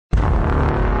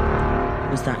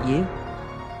Was that you?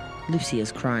 Lucy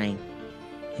is crying.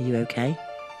 Are you okay?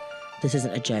 This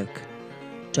isn't a joke.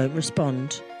 Don't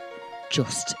respond.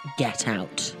 Just get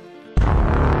out.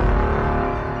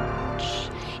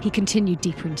 He continued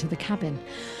deeper into the cabin.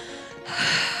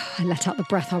 I let out the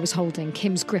breath I was holding.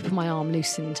 Kim's grip on my arm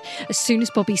loosened. As soon as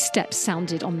Bobby's steps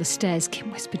sounded on the stairs,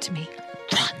 Kim whispered to me,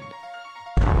 "Run."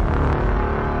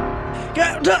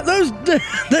 Get those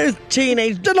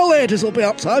teenage dinner ladies will be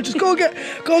outside. Just go get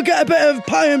a bit of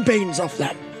pie and beans off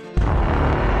them.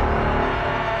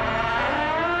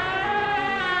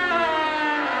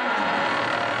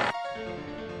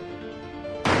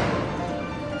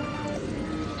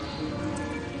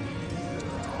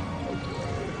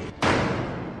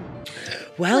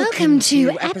 Welcome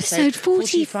to episode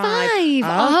 45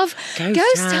 of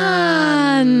Ghost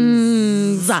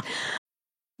Hands.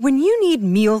 When you need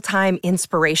mealtime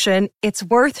inspiration, it's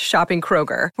worth shopping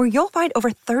Kroger, where you'll find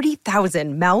over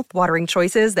 30,000 mouth-watering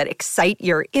choices that excite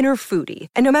your inner foodie.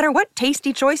 And no matter what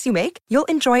tasty choice you make, you'll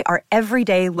enjoy our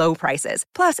everyday low prices,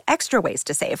 plus extra ways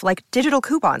to save, like digital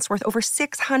coupons worth over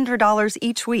 $600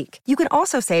 each week. You can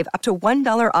also save up to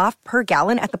 $1 off per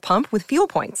gallon at the pump with fuel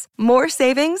points. More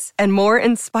savings and more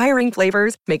inspiring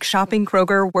flavors make shopping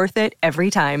Kroger worth it every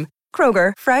time.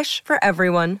 Kroger, fresh for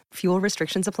everyone. Fuel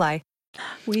restrictions apply.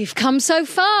 We've come so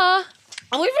far.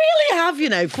 Oh, we really have,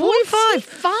 45.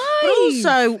 45. But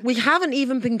also, we haven't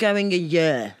even been going a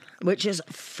year, which is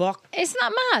fuck. Isn't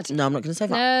that mad? No, I'm not going to say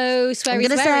that. No, sweary, I'm going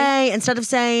to sweary. say, instead of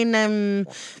saying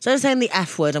the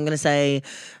F word, I'm going to say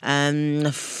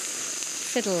Fiddle.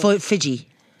 Fidgy.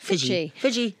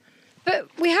 But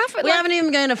we haven't. We haven't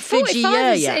even gone a Fidgy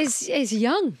 45 year is, yet. is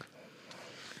young.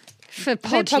 For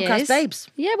podcast Podcast babes.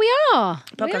 Yeah, we are.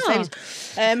 Podcast we are. babes.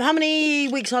 How many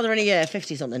weeks are there in a year?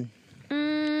 50 something.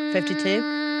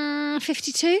 52.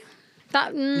 52.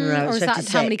 That No, or it's is that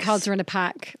how many 56. cards are in a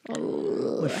pack?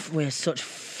 We're such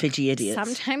fidgy idiots.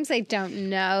 Sometimes they don't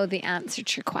know the answer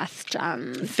to your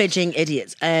question. Fidging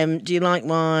idiots. Do you like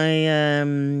my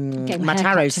my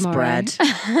taro haircut tomorrow.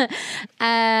 spread?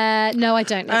 No, I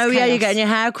don't. It's Oh yeah, you're chaos. getting your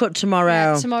hair cut tomorrow.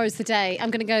 Yeah, tomorrow's the day. I'm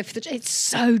going to go for the. It's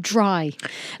so dry.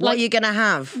 What are you gonna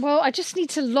have? Well, I just need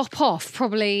to lop off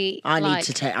probably. I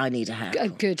need a hair. a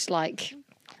good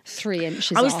 3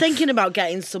 inches. I was off. thinking about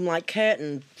getting some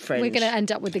curtain fringe. We're going to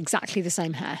end up with exactly the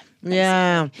same hair.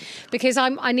 Yeah, Because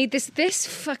I need this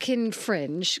fucking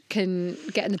fringe can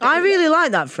get in the. I really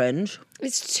like that fringe.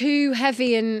 It's too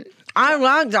heavy and. I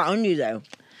like that on you though.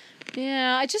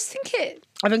 Yeah, I just think it.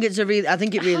 I think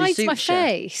it really hides suits my you.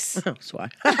 face. That's why.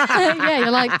 Yeah,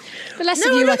 you're like the less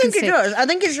of No, you I I can think it see. does. I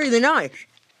think it's really nice.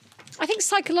 I think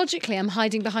psychologically I'm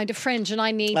hiding behind a fringe and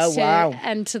I need Oh, to wow.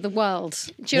 enter the world.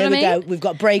 Do you Here know we what I mean? go. We've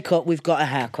got breakup. We've got a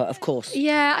haircut, of course.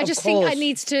 Yeah, I Of just think course. it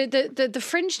needs to the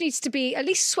fringe needs to be at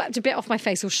least swept a bit off my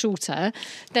face or shorter.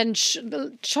 Then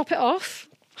chop it off,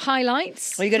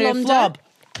 highlights. Are you going to do a blonder.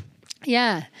 flob?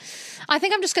 Yeah, I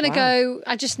think I'm just going to go.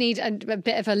 I just need a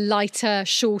bit of a lighter,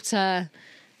 shorter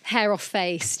hair off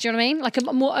face. Do you know what I mean? Like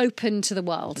I'm more open to the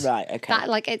world. Right, okay.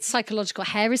 That it's psychological.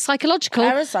 Hair is psychological.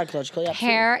 Hair is psychological. Yeah,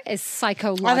 Hair is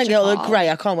psychological. I think it'll look great.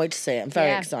 I can't wait to see it. I'm very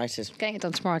Yeah. excited. Getting it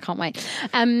done tomorrow, I can't wait.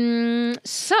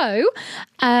 So,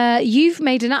 you've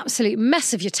made an absolute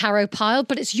mess of your tarot pile,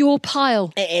 but it's your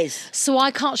pile. It is. So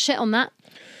I can't shit on that.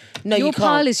 No, Your you can't.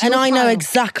 pile is and your I know pile.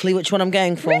 exactly which one I'm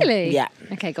going for. Really? Yeah.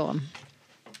 Okay, go on.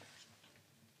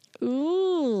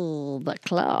 Ooh, the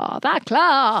claw. That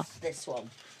claw. This one.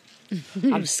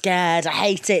 I'm scared. I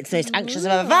hate it. It's the most anxious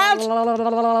I've ever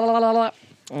felt.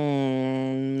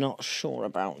 Not sure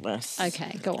about this.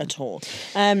 Okay, go on. At all.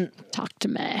 Talk to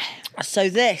me. So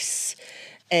this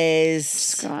is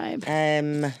Describe.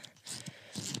 the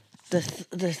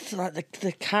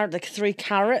 3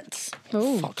 carrots.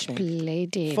 Oh, Fuck me.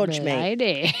 blady, Fudge me.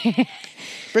 blady.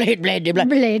 Blade. Blady,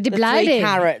 The 3 blady.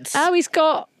 carrots. Oh, he's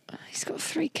got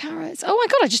 3 carrots. Oh my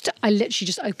God, I literally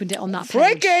just opened it on that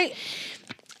page. Freaky.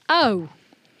 Oh.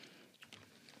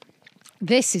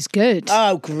 This is good.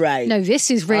 Oh, great. No, this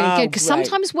is really Oh, good because great.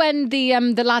 sometimes when the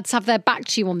lads have their back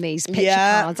to you on these picture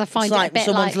cards, I find it's it a bit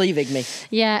someone's like leaving me.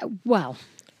 yeah. Well,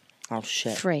 Oh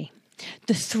shit. 3.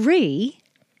 The 3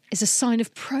 is a sign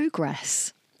of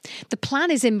progress. The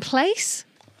plan is in place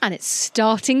and it's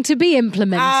starting to be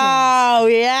implemented. Oh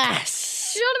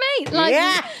yes. Do you know what I mean? Like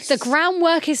Yes. the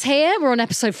groundwork is here. We're on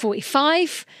episode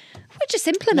 45. We're just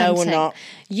implementing. No, we're not.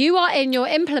 You are in your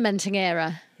implementing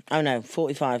era. Oh no,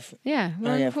 45. Yeah, we're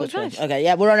Oh on yeah, 45. 45. Okay,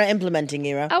 yeah, we're on an implementing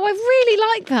era. Oh, I really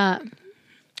like that. And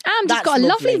he's That's got a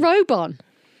lovely lovely. robe on.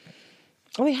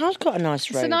 Oh, he has got a nice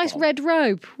robe. It's a nice on. red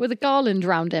robe with a garland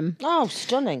round him. Oh,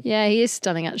 stunning. Yeah, he is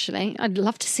stunning, actually. I'd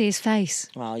love to see his face.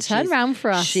 Well, Turn she's- round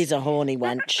for us. She's a horny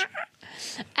wench.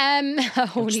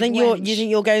 Horny Do you think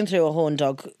you're going through a horn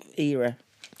dog era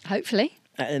Hopefully.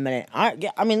 at the minute?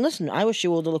 I mean, listen, I wish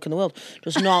you all the luck in the world.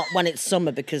 Just not when it's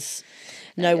summer, because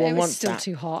no one wants It's still that.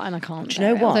 too hot and I can't. Do you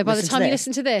know bear it. what? Although by the Listen to time you this.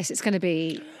 listen to this, it's going to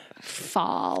be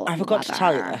fall. I forgot to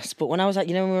tell you weather. this, but when I was when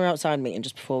we were outside meeting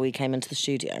just before we came into the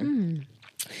studio,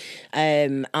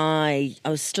 I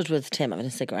was stood with Tim having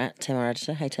a cigarette. Tim, our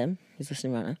editor. Hey, Tim. He's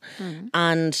listening right now.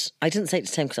 And I didn't say it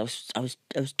to Tim because I was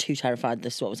too terrified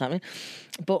this is what was happening.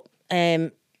 But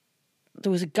there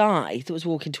was a guy that was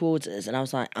walking towards us, and I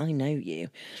was like, I know you.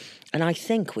 And I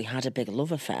think we had a big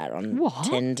love affair on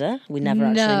Tinder. We never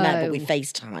actually met, but we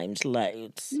FaceTimed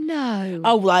loads. No.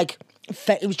 Oh, like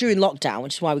it was during lockdown,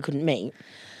 which is why we couldn't meet.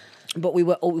 But we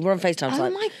were on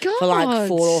FaceTime my God. for like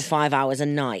 4 or 5 hours a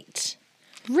night.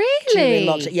 Really? During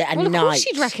lockdown, yeah, at well, of night. course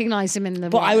you'd recognise him in the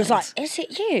But I was wild. like, is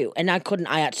it you? And I couldn't.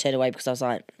 I had to turn away because I was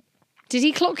like, Did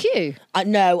he clock you?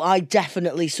 no, I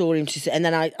definitely saw him. And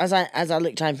then as I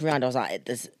looked time around, I was like,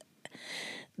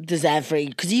 there's every,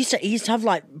 because he used to have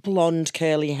like blonde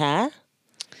curly hair,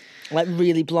 like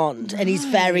really blonde, and he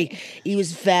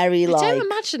was very like. I don't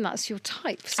imagine that's your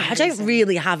type. For some I don't reason.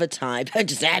 really have a type.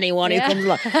 Just anyone who comes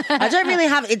along. I don't really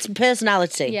have. It's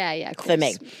personality. Yeah, of course. For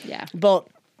me. Yeah. But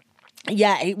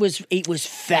yeah, it was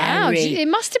Wow, very. it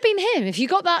must have been him. If you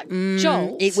got that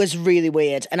jolt. It was really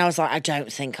weird, and I was like, I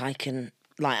don't think I can.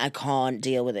 Like, I can't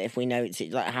deal with it if we know it's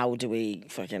like. How do we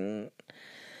fucking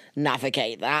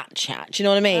navigate that chat? Do you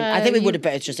know what I mean? I think we would have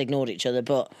better just ignored each other,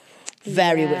 but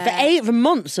very weird. For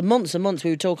months and months and months,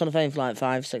 we would talk on the phone for like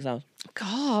 5-6 hours.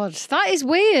 God, that is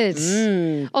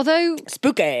weird. Although,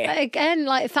 Spooky. again,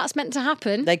 like if that's meant to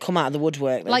happen, They come out of the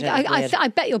woodwork. like I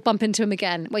bet you'll bump into him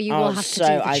again, where you will have to do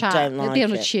the I chat. don't It'll be like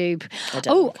on a it. tube. don't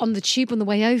Oh, like on the tube on the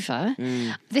way over.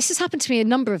 This has happened to me a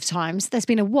number of times. There's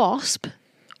been a wasp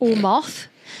or moth,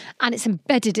 and it's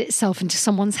embedded itself into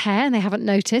someone's hair, and they haven't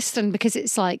noticed. And because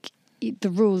it's like the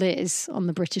rule is on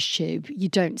the British tube, you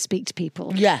don't speak to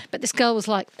people. Yeah. But this girl was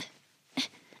like.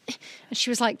 And she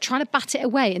was like trying to bat it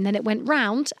away, and then it went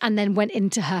round and then went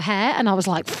into her hair, and I was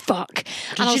like, fuck.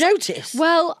 Did you notice?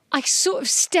 Well, I sort of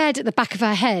stared at the back of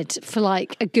her head for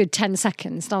like a good 10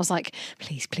 seconds, and I was like,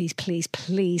 please, please, please,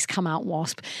 please come out,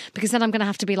 wasp, because then I'm going to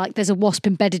have to be like, there's a wasp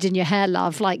embedded in your hair,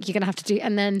 love, like you're going to have to do,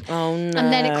 and then and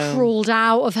then it crawled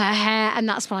out of her hair, and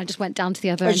that's when I just went down to the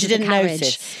other end she of the didn't carriage.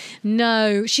 notice?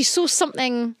 No, she saw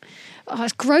something. Oh,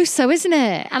 it's gross though, isn't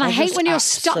it? And I hate just when you're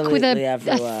stuck with absolutely a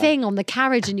everywhere. thing on the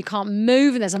carriage and you can't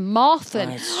move and there's a moth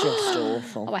and It's just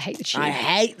awful. oh, I hate the tube. I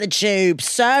hate the tube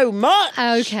so much.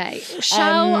 Okay,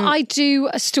 shall I do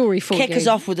a story for you? Kick us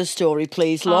off with a story,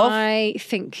 please, love. I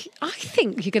think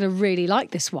you're going to really like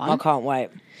this one. I can't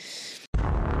wait.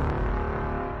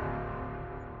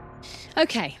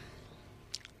 Okay.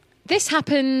 This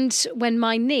happened when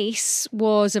my niece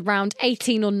was around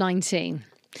 18 or 19.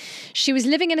 She was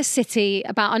living in a city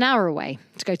about an hour away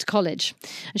to go to college.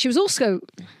 And she was also...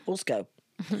 Costco.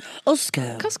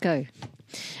 Costco.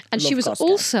 And she Love was Costco.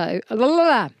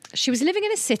 also... She was living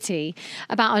in a city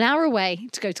about an hour away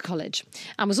to go to college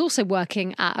and was also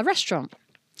working at a restaurant.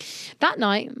 That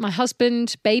night, my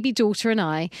husband, baby daughter and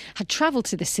I had travelled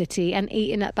to the city and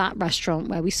eaten at that restaurant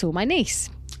where we saw my niece.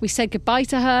 We said goodbye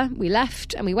to her, we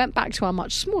left, and we went back to our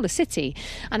much smaller city.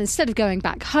 And instead of going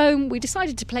back home, we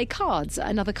decided to play cards at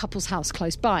another couple's house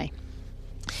close by.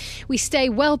 We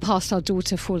stayed well past our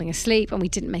daughter falling asleep, and we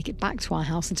didn't make it back to our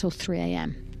house until 3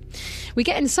 a.m. We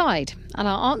get inside, and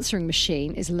our answering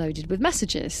machine is loaded with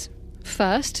messages.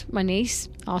 First, my niece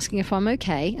asking if I'm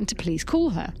okay and to please call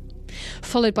her,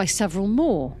 followed by several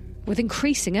more with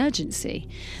increasing urgency.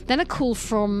 Then a call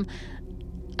from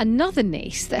another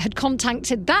niece that had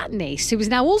contacted that niece who was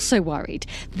now also worried.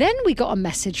 Then we got a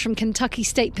message from Kentucky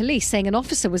State Police saying an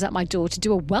officer was at my door to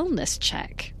do a wellness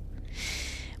check.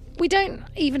 We don't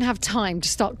even have time to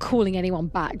start calling anyone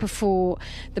back before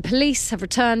the police have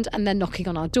returned and they're knocking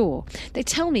on our door. They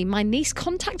tell me my niece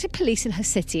contacted police in her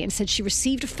city and said she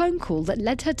received a phone call that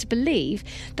led her to believe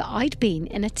that I'd been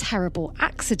in a terrible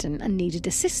accident and needed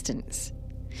assistance.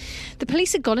 The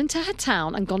police had gone into her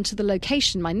town and gone to the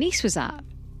location my niece was at,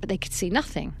 but they could see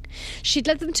nothing. She'd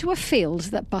led them to a field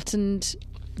that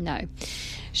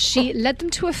She led them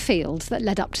to a field that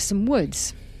led up to some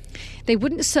woods. They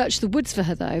wouldn't search the woods for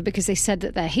her, though, because they said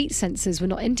that their heat sensors were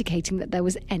not indicating that there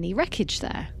was any wreckage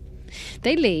there.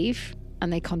 They leave,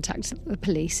 and they contact the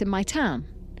police in my town.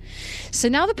 So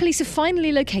now the police have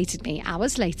finally located me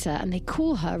hours later, and they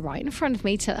call her right in front of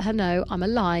me to let her know I'm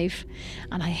alive,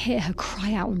 and I hear her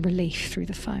cry out in relief through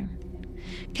the phone.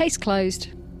 Case closed.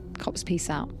 Cops peace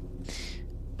out.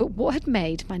 But what had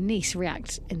made my niece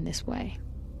react in this way?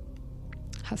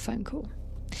 Her phone call.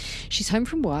 She's home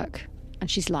from work.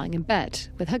 and she's lying in bed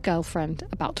with her girlfriend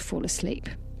about to fall asleep.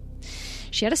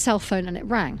 She had a cell phone and it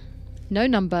rang. No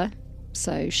number,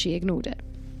 so she ignored it.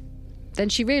 Then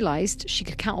she realised she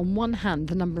could count on one hand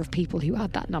the number of people who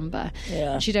had that number.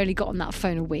 Yeah. She'd only got on that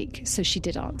phone a week, so she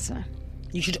did answer.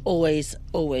 You should always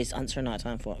answer a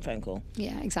nighttime phone call.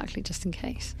 Yeah, exactly, just in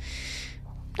case.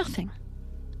 Nothing.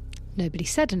 Nobody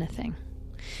said anything.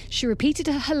 She repeated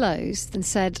her hellos, then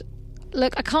said,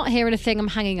 "Look, I can't hear anything, I'm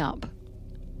hanging up."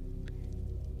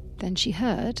 Then she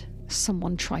heard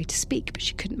someone try to speak, but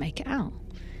she couldn't make it out.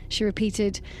 She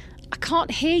repeated, "I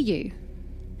can't hear you."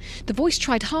 The voice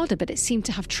tried harder, but it seemed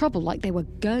to have trouble, like they were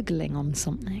gurgling on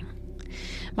something.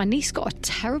 My niece got a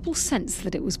terrible sense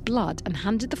that it was blood and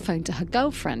handed the phone to her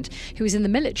girlfriend, who was in the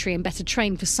military and better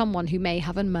trained for someone who may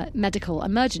have a medical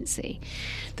emergency.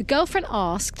 The girlfriend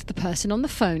asked the person on the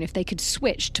phone if they could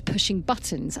switch to pushing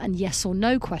buttons and yes or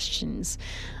no questions.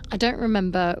 I don't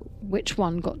remember which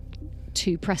one got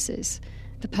 2 presses.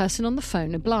 The person on the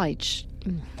phone obliges.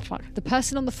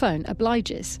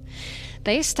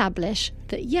 They establish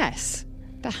that yes,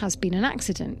 there has been an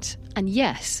accident, and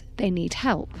yes, they need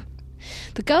help.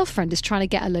 The girlfriend is trying to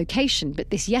get a location,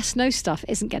 but this yes-no stuff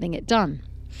isn't getting it done.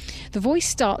 The voice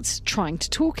starts trying to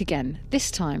talk again, this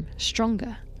time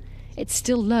stronger. It's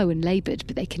still low and laboured,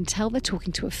 but they can tell they're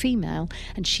talking to a female,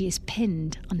 and she is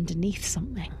pinned underneath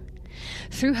something.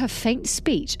 Through her faint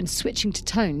speech and switching to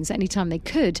tones anytime they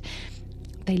could,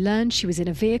 they learned she was in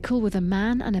a vehicle with a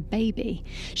man and a baby.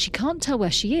 She can't tell where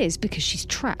she is because she's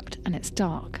trapped and it's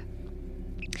dark.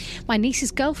 My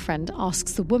niece's girlfriend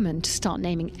asks the woman to start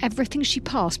naming everything she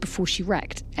passed before she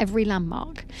wrecked, every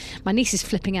landmark. My niece is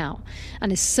flipping out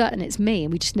and is certain it's me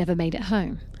and we just never made it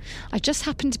home. I just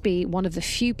happen to be one of the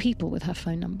few people with her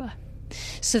phone number.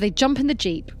 So they jump in the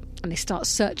Jeep and they start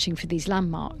searching for these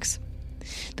landmarks.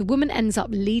 The woman ends up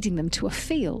leading them to a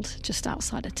field just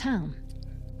outside of town.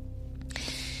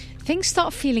 Things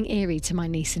start feeling eerie to my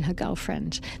niece and her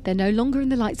girlfriend. They're no longer in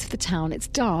the lights of the town, it's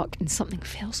dark and something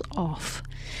feels off.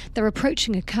 They're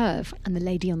approaching a curve and the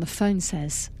lady on the phone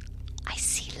says, "I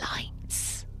see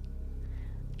lights."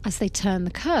 As they turn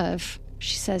the curve,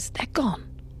 she says, "They're gone."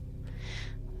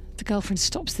 The girlfriend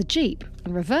stops the Jeep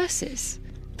and reverses.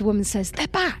 The woman says, "They're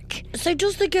back." So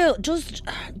does the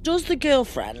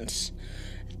girlfriend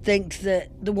think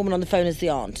that the woman on the phone is the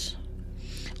aunt?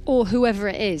 Or whoever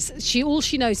it is. All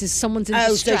she knows is someone's in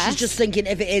distress. So she's just thinking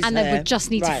if it is and her. then we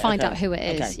just need to find out who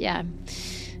it is. Okay. Yeah.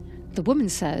 The woman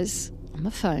says on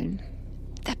the phone,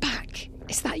 "They're back.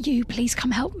 Is that you? Please come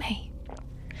help me."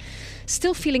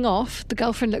 Still feeling off, the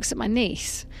girlfriend looks at my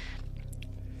niece.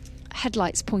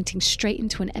 Headlights pointing straight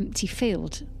into an empty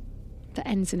field that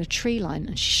ends in a tree line,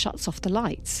 and she shuts off the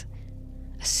lights.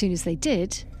 As soon as they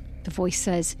did, the voice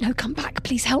says, "No, come back.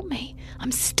 Please help me.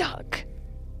 I'm stuck."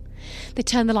 They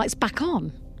turn the lights back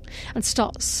on and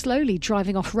start slowly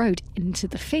driving off-road into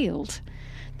the field.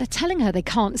 They're telling her they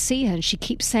can't see her, and she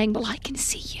keeps saying, "Well, I can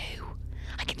see you.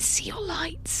 I can see your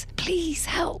lights. Please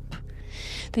help."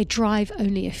 They drive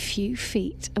only a few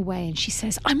feet away, and she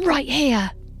says, "I'm right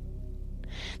here."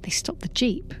 They stop the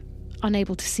Jeep,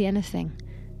 unable to see anything.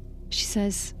 She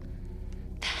says,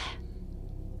 "There,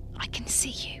 I can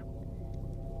see you.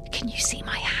 Can you see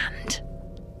my hand?"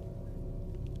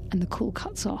 And the call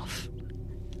cuts off.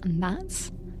 And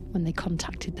that's when they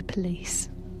contacted the police.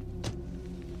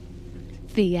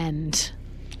 The end.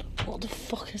 What the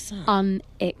fuck is that?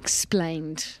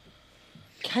 Unexplained.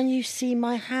 Can you see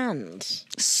my hand?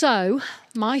 So,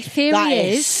 my theory That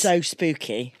is so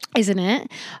spooky. Isn't it?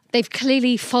 They've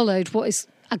clearly followed what is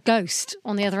a ghost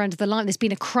on the other end of the line. There's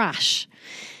been a crash.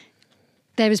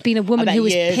 There has been a woman who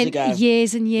was pinned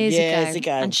years and years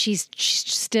ago. And she's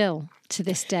still, to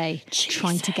this day,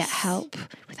 trying to get help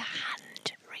with a hand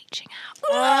reaching out.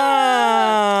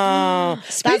 Oh,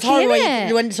 spooky, that's horrible.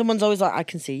 innit? When someone's always like, "I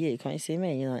can see you, can't you see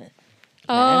me?" You're like,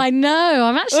 Oh, I know.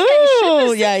 I'm actually getting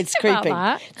shivers yeah, it's thinking creepy.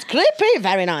 about that. It's creepy.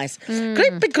 Very nice. Creepy.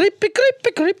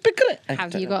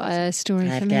 Have you got a story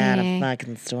for I've me? got a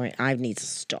fucking story. I need to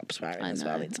stop swearing as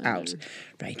well. It's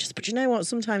outrageous. But you know what?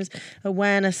 Sometimes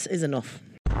awareness is enough.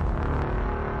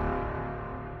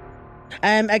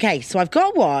 Okay, so I've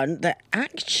got one that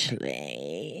actually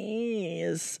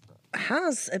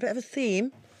has a bit of a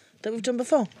theme that we've done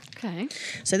before. Okay.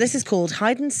 So this is called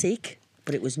Hide and Seek,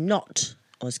 but it was not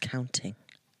us counting.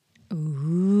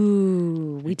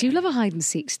 Ooh, we do love a hide and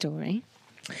seek story.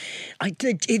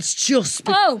 It's just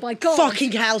Oh my God.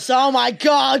 fucking house. Oh my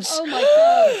God. Oh my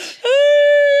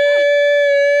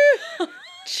God.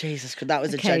 Jesus, that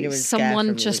was a Okay, genuine scare from someone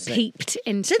me, just wasn't it? peeped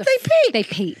into Did they peep? They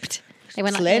peeped. They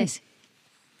went It's like Lynn. this.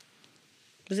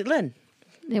 Was it Lynn?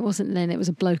 It wasn't Lynn, it was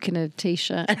a bloke in a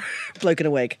T-shirt. Bloke in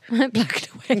a wig. Bloke in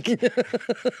a wig.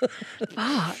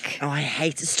 Fuck. Oh, I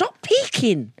hate it. Stop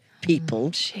peeking, people.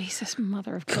 Jesus,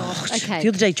 mother of God. Okay. The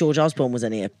other day, George Osborne was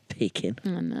in here peeking.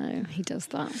 I know, he does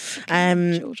that.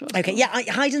 George Osborne. Okay, yeah,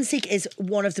 hide and seek is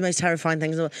one of the most terrifying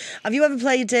things. Have you ever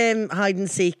played hide and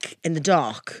seek in the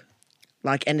dark?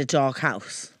 Like in a dark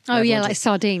house? Oh, yeah, like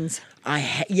sardines.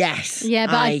 Yes. Yeah,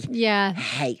 but I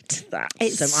hate that.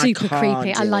 It's so super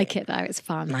creepy. I like it. it though. It's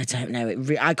fun. I don't know.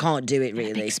 I can't do it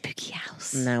really. Big spooky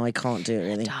house. No, I can't do it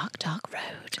really. Dark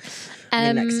road.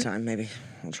 Next time, maybe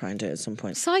I'll try and do it at some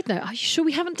point. Side note: are you sure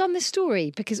we haven't done this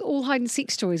story? Because all hide and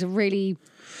seek stories are really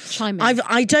chiming.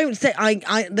 I don't think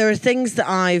there are things that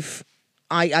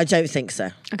I don't think so.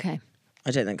 Okay.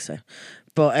 I don't think so.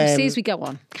 But We'll see as we go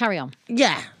on. Carry on.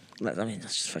 Yeah. I mean,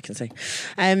 let's just fucking see.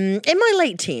 In my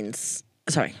late teens,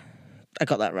 sorry, I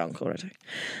got that wrong already.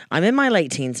 I'm in my late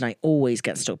teens and I always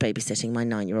get stuck babysitting my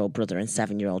 9-year-old brother and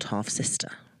 7-year-old half sister.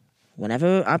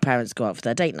 Whenever our parents go out for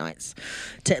their date nights,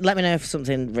 let me know if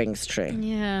something rings true.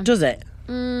 Yeah. Does it?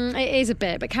 It is a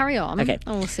bit, but carry on. Okay.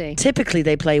 And we'll see. Typically,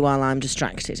 they play while I'm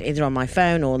distracted, either on my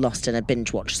phone or lost in a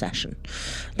binge watch session.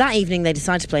 That evening, they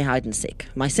decided to play hide and seek.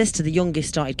 My sister, the youngest,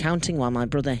 started counting while my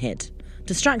brother hid.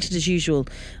 Distracted as usual,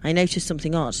 I noticed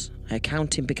something odd. Her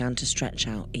counting began to stretch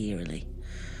out eerily.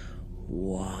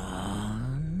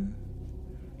 1,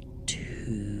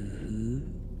 2,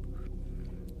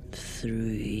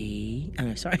 3. Oh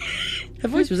no, sorry. Her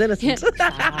voice was innocent.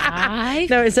 5.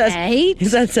 No, it says 8.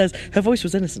 It says her voice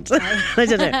was innocent. I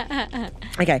don't know.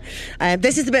 Okay,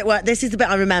 this is the bit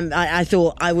I remember. I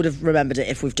thought I would have remembered it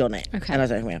if we've done it. Okay, and I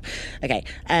don't think we have. Okay,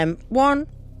 1,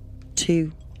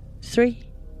 2, 3.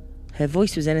 Her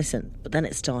voice was innocent, but then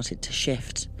it started to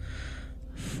shift.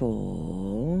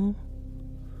 4,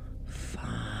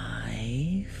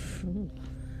 5,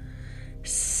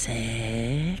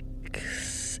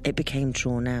 6. It became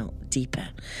drawn out, deeper,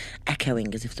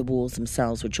 echoing as if the walls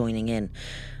themselves were joining in.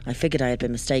 I figured I had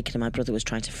been mistaken and my brother was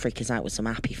trying to freak us out with some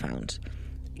app he found.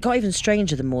 It got even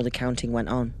stranger the more the counting went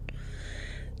on.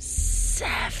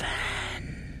 7,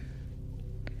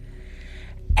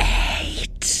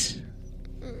 8,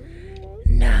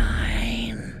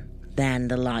 9. Then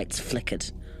the lights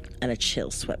flickered and a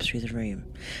chill swept through the room.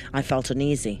 I felt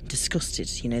uneasy, disgusted,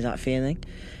 you know that feeling?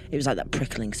 It was like that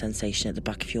prickling sensation at the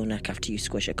back of your neck after you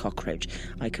squish a cockroach.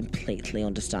 I completely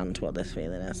understand what this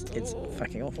feeling is. It's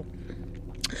fucking awful.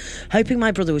 Hoping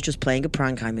my brother was just playing a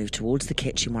prank, I moved towards the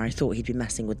kitchen where I thought he'd be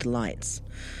messing with the lights.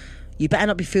 You better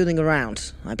not be fooling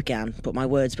around, I began, but my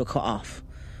words were cut off.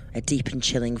 A deep and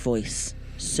chilling voice,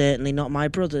 certainly not my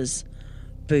brother's,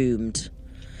 boomed.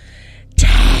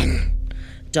 10!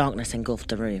 Darkness engulfed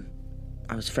the room.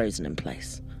 I was frozen in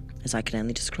place, as I could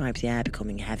only describe the air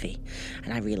becoming heavy,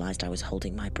 and I realised I was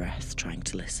holding my breath, trying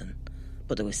to listen.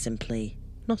 But there was simply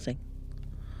nothing.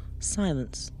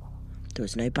 Silence. There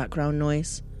was no background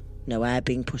noise, no air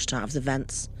being pushed out of the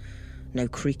vents, no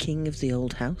creaking of the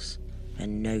old house,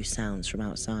 and no sounds from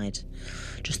outside.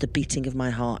 Just the beating of my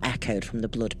heart echoed from the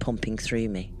blood pumping through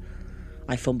me.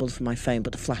 I fumbled for my phone,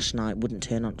 but the flashlight wouldn't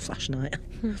turn on. Flashlight?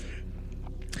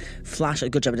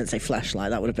 Good job I didn't say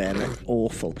flashlight, that would have been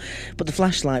awful. But the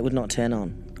flashlight would not turn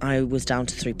on. I was down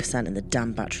to 3% and the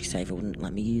damn battery saver wouldn't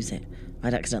let me use it.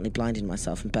 I'd accidentally blinded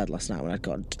myself in bed last night when I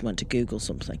went to Google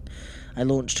something. I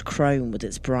launched Chrome with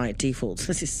its bright defaults.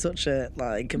 This is such a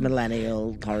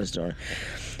millennial horror story.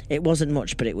 It wasn't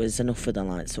much, but it was enough for the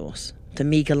light source. The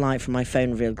meagre light from my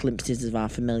phone revealed glimpses of our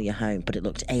familiar home, but it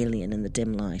looked alien in the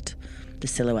dim light. The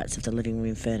silhouettes of the living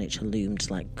room furniture loomed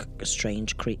like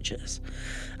strange creatures.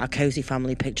 Our cosy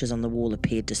family pictures on the wall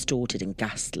appeared distorted and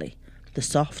ghastly. The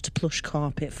soft, plush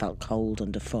carpet felt cold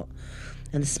underfoot,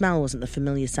 and the smell wasn't the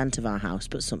familiar scent of our house,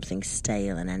 but something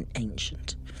stale and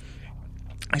ancient.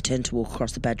 I turned to walk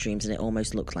across the bedrooms, and it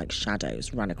almost looked like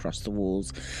shadows ran across the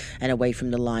walls and away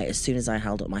from the light as soon as I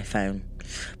held up my phone.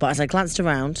 But as I glanced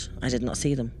around, I did not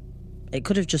see them. It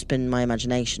could have just been my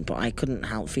imagination, but I couldn't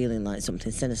help feeling like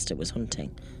something sinister was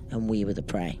hunting, and we were the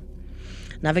prey.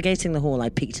 Navigating the hall, I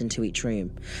peeked into each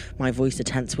room, my voice a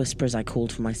tense whisper as I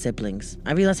called for my siblings.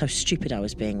 I realised how stupid I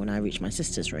was being when I reached my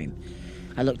sister's room.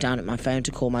 I looked down at my phone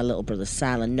to call my little brother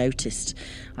Sal and noticed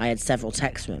I had several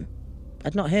texts from him.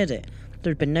 I'd not heard it.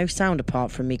 There had been no sound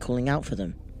apart from me calling out for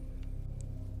them.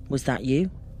 Was that you?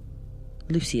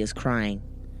 Lucy is crying.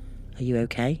 Are you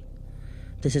okay?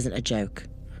 This isn't a joke.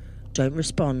 Don't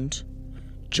respond.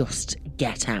 Just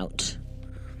get out.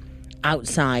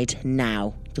 Outside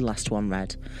now, the last one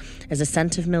read. As a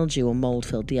scent of mildew or mould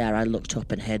filled the air, I looked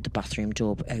up and heard the bathroom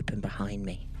door open behind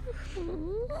me.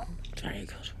 Very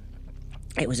good.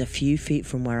 It was a few feet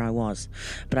from where I was,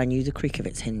 but I knew the creak of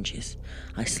its hinges.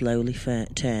 I slowly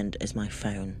turned as my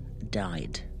phone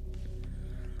died.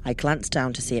 I glanced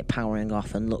down to see it powering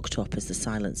off and looked up as the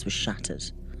silence was shattered.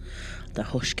 The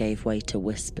hush gave way to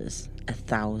whispers,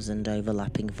 1,000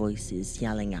 overlapping voices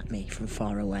yelling at me from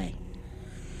far away.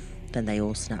 Then they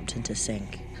all snapped into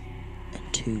sync,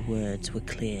 and 2 words were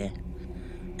clear,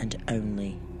 and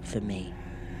only for me.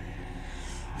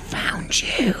 Found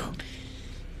you!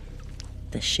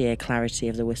 The sheer clarity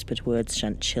of the whispered words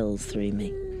sent chills through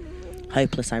me.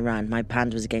 Hopeless, I ran. My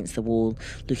hand was against the wall,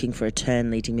 looking for a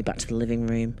turn leading me back to the living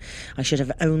room. I should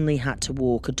have only had to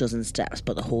walk a dozen steps,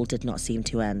 but the hall did not seem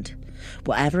to end.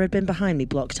 Whatever had been behind me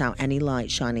blocked out any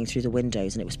light shining through the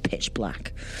windows, and it was pitch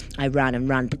black. I ran and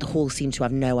ran, but the hall seemed to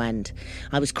have no end.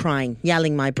 I was crying,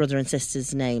 yelling my brother and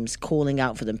sister's names, calling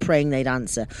out for them, praying they'd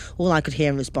answer. All I could hear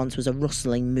in response was a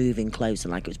rustling, moving closer,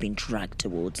 like it was being dragged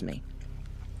towards me.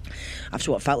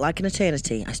 After what felt like an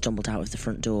eternity, I stumbled out of the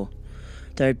front door.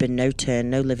 There had been no turn,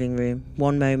 no living room.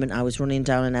 One moment I was running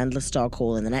down an endless dark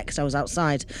hall, and the next I was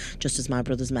outside, just as my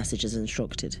brother's messages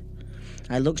instructed.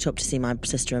 I looked up to see my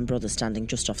sister and brother standing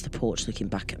just off the porch looking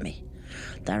back at me.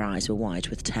 Their eyes were wide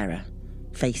with terror,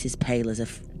 faces pale as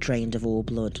if drained of all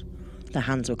blood. Their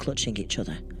hands were clutching each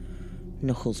other,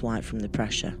 knuckles white from the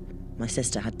pressure. My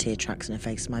sister had tear tracks in her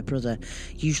face. My brother,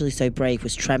 usually so brave,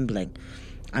 was trembling.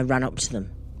 I ran up to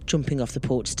them, jumping off the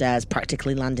porch stairs,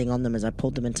 practically landing on them as I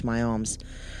pulled them into my arms.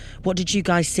 "What did you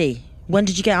guys see? When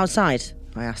did you get outside?"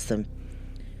 I asked them.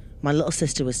 My little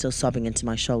sister was still sobbing into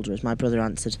my shoulder as my brother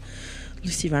answered.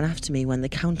 "Lucy ran after me when the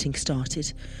counting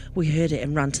started. We heard it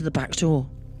and ran to the back door."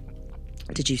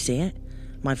 "Did you see it?"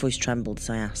 My voice trembled as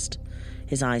I asked.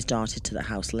 His eyes darted to the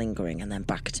house, lingering, and then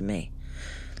back to me.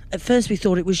 "At first we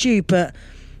thought it was you, but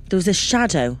there was a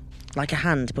shadow, like a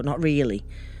hand, but not really,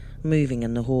 moving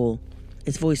in the hall."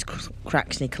 His voice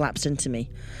cracked and he collapsed into me.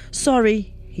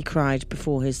 "Sorry," he cried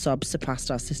before his sobs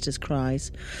surpassed our sister's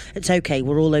cries. "It's okay,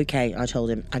 we're all okay," I told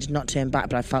him. I did not turn back,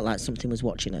 but I felt like something was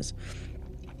watching us.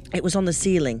 "It was on the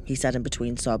ceiling," he said in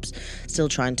between sobs, still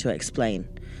trying to explain.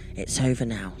 "It's over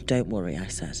now, don't worry," I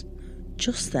said.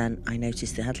 Just then, I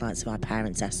noticed the headlights of our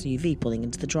parents' SUV pulling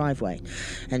into the driveway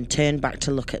and turned back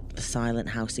to look at the silent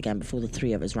house again before the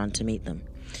 3 of us ran to meet them.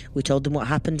 We told them what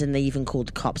happened and they even called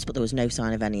the cops, but there was no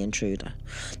sign of any intruder.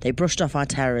 They brushed off our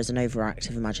terror as an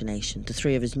overactive imagination. The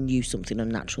 3 of us knew something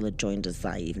unnatural had joined us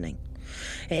that evening.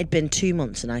 It had been 2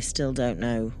 months and I still don't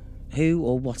know who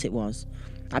or what it was.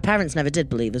 Our parents never did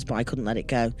believe us, but I couldn't let it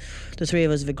go. The 3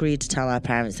 of us have agreed to tell our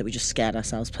parents that we just scared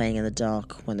ourselves playing in the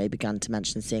dark when they began to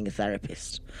mention seeing a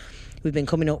therapist. We've been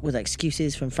coming up with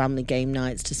excuses, from family game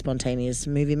nights to spontaneous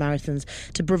movie marathons,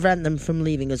 to prevent them from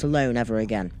leaving us alone ever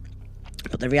again.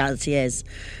 But the reality is,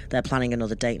 they're planning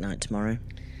another date night tomorrow.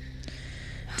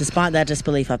 Despite their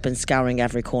disbelief, I've been scouring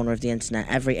every corner of the internet,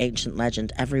 every ancient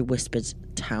legend, every whispered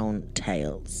town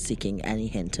tale, seeking any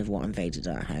hint of what invaded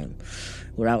our home.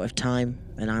 We're out of time,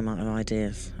 and I'm out of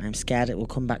ideas. I'm scared it will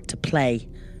come back to play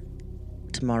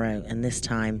tomorrow, and this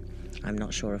time, I'm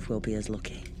not sure if we'll be as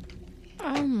lucky.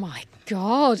 Oh my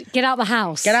God. Get out the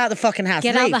house. Get out the fucking house.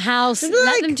 Get out the house.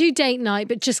 Let them do date night,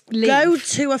 but just leave. Go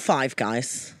to a Five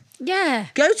Guys. Yeah.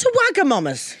 Go to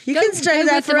Wagamama's. You can stay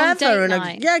there forever.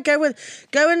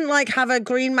 Go and like have a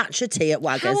green matcha tea at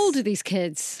Wagga's. How old are these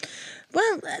kids?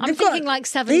 Well, I'm thinking like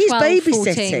 7, he's 12,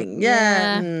 babysitting. 14.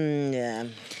 Yeah. Yeah.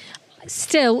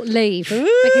 Still leave. Because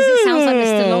it sounds like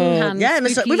Mr. Longhand. Yeah,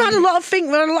 we've had a lot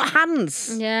of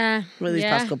hands. Yeah. With these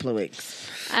past couple of weeks.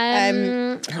 I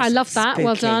love that. Spooky,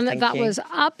 well done. That you. was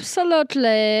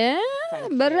absolutely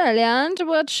brilliant.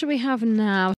 What should we have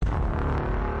now?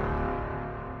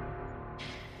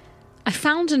 I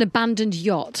found an abandoned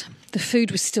yacht. The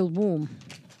food was still warm.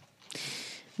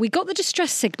 We got the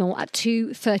distress signal at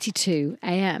 2:32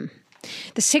 a.m.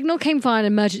 The signal came via an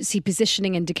emergency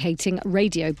positioning indicating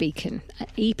radio beacon.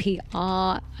 I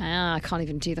can't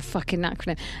even do the fucking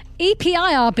acronym.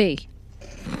 EPIRB.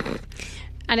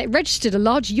 And it registered a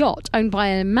large yacht owned by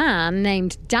a man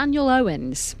named Daniel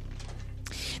Owens.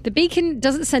 The beacon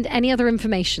doesn't send any other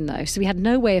information, though, so we had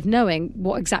no way of knowing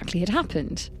what exactly had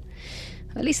happened.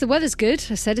 At least the weather's good,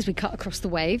 I said as we cut across the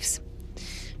waves.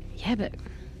 Yeah, but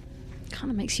kind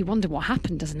of makes you wonder what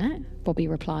happened, doesn't it? Bobby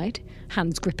replied,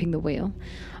 hands gripping the wheel.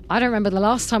 I don't remember the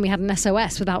last time we had an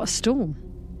SOS without a storm.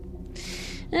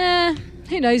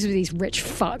 Who knows with these rich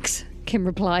fucks, Kim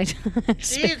replied,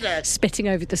 spitting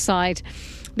over the side.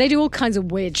 They do all kinds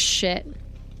of weird shit.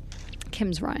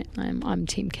 Kim's right. I'm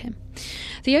Team Kim.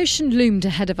 The ocean loomed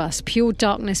ahead of us, pure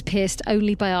darkness pierced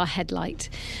only by our headlight.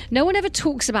 No one ever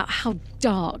talks about how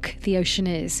dark the ocean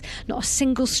is. Not a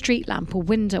single street lamp or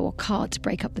window or car to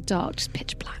break up the dark, just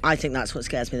pitch black. I think that's what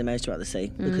scares me the most about the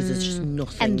sea, because there's just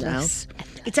nothing Endless. else.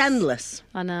 It's endless.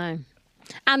 I know.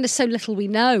 And there's so little we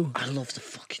know. I love the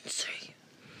fucking sea.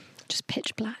 Just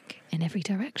pitch black in every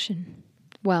direction.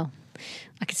 Well,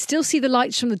 I could still see the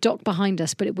lights from the dock behind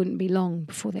us, but it wouldn't be long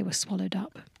before they were swallowed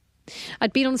up.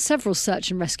 I'd been on several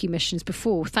search and rescue missions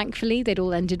before. Thankfully, they'd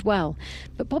all ended well.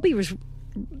 But Bobby was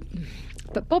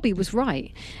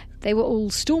right. They were all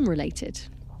storm-related.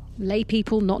 Lay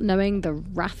people not knowing the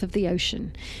wrath of the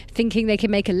ocean, thinking they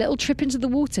can make a little trip into the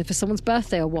water for someone's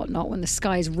birthday or whatnot when the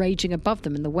sky is raging above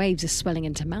them and the waves are swelling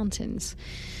into mountains.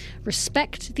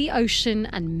 Respect the ocean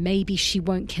and maybe she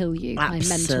won't kill you, my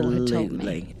mentor had told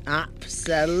me.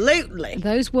 Absolutely.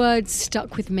 Those words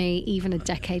stuck with me even a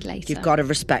decade later. You've got to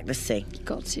respect the sea. You've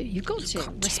got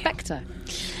to. Respect her.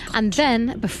 And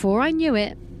then, before I knew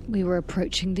it, we were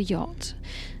approaching the yacht.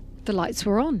 The lights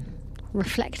were on,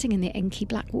 reflecting in the inky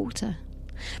black water.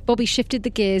 Bobby shifted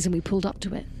the gears and we pulled up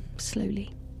to it,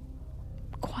 slowly,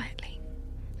 quietly.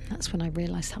 That's when I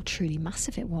realised how truly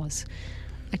massive it was.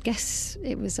 I guess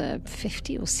it was a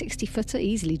 50 or 60 footer,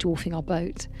 easily dwarfing our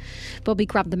boat. Bobby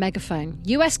grabbed the megaphone.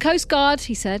 US Coast Guard,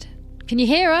 he said. Can you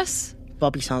hear us?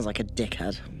 Bobby sounds like a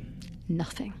dickhead.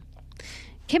 Nothing.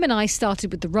 Kim and I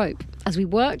started with the rope. As we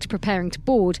worked, preparing to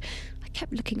board, I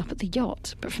kept looking up at the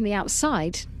yacht, but from the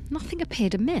outside, nothing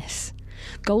appeared amiss.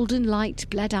 Golden light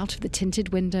bled out of the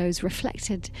tinted windows,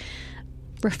 reflecting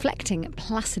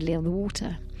placidly on the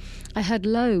water. I heard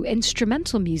low,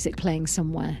 instrumental music playing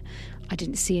somewhere. I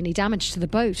didn't see any damage to the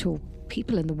boat or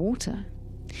people in the water.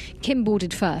 Kim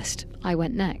boarded first. I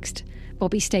went next.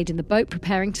 Bobby stayed in the boat,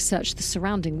 preparing to search the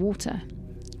surrounding water.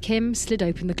 Kim slid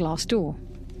open the glass door.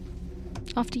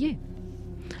 After you.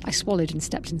 I swallowed and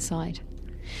stepped inside.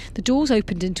 The doors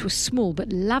opened into a small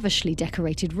but lavishly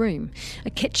decorated room. A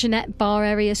kitchenette bar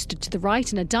area stood to the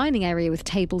right and a dining area with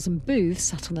tables and booths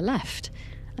sat on the left.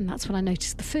 And that's when I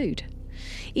noticed the food.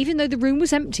 Even though the room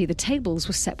was empty, the tables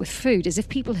were set with food, as if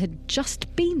people had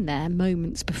just been there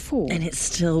moments before. And it's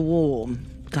still warm.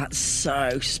 That's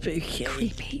so spooky.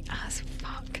 Creepy as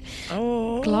fuck.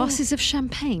 Oh. Glasses of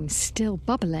champagne still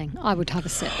bubbling. I would have a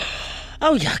sip.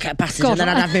 Oh, yeah, I'd get a passage and then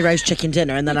I'd have my roast chicken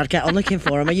dinner and then I'd get on looking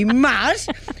for them. Are you mad?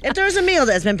 If there is a meal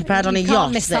that has been prepared on a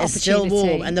yacht that is still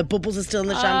warm and the bubbles are still in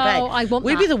the champagne, I want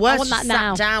we'd that. be the worst. I want that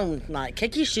now. Sat down, like,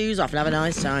 kick your shoes off and have a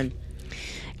nice time.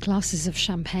 Glasses of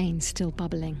champagne still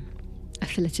bubbling. A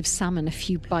fillet of salmon, a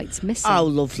few bites missing. Oh,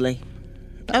 lovely.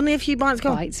 Only a few bites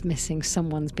gone. Bites missing,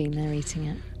 someone's been there eating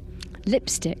it.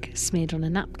 Lipstick smeared on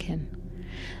a napkin.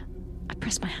 I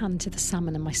pressed my hand to the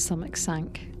salmon and my stomach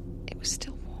sank. It was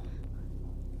still warm.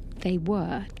 They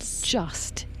were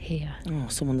just here. Oh,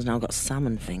 someone's now got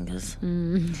salmon fingers.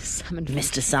 Salmon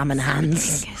fingers. Mr. Salmon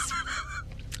Hands.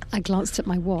 I glanced at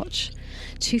my watch.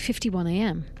 2:51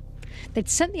 a.m. They'd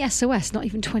sent the SOS not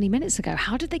even 20 minutes ago.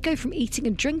 How did they go from eating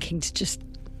and drinking to just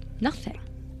nothing?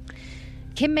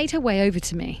 Kim made her way over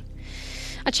to me.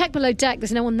 I checked below deck.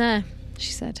 There's no one there,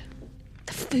 she said.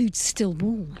 The food's still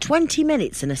warm. 20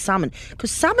 minutes in a salmon.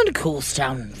 Because salmon cools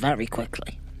down very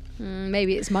quickly.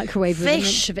 Maybe it's microwave within an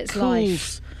inch of its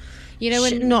life. You know,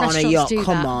 when not on a yacht, do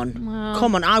come that. on. Well,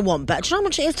 Come on, I want better. Do you know how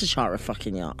much it is to charter a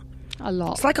fucking yacht? a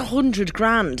lot. It's like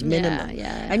 $100,000 minimum.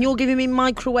 Yeah. And you're giving me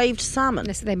microwaved salmon.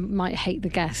 Unless they might hate the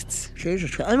guests.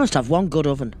 Jesus Christ. They must have one good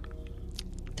oven.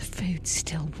 The food's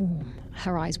still warm.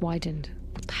 Her eyes widened.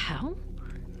 What the hell?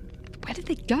 Where did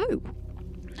they go?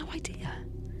 No idea.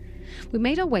 We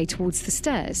made our way towards the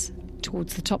stairs,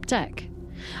 towards the top deck.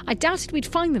 I doubted we'd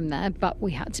find them there, but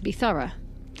we had to be thorough.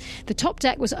 The top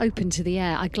deck was open to the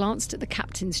air. I glanced at the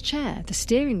captain's chair, the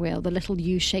steering wheel, the little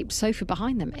U-shaped sofa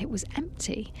behind them. It was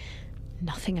empty.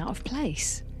 Nothing out of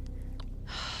place.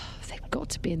 They've got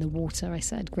to be in the water, I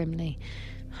said grimly.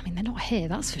 I mean, they're not here,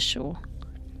 that's for sure.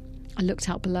 I looked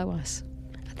out below us,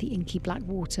 at the inky black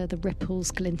water, the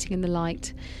ripples glinting in the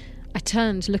light. I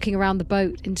turned, looking around the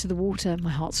boat, into the water.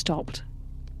 My heart stopped.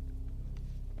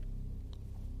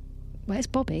 Where's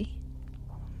Bobby?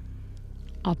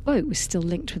 Our boat was still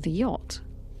linked with the yacht,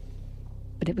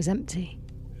 but it was empty.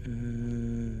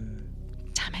 Damn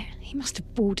it, he must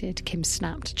have boarded, Kim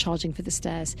snapped, charging for the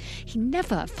stairs. He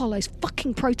never follows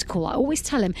fucking protocol. I always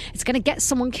tell him it's going to get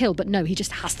someone killed, but no, he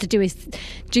just has to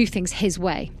do things his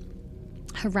way.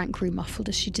 Her rank grew muffled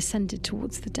as she descended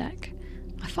towards the deck.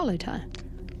 I followed her,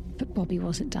 but Bobby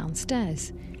wasn't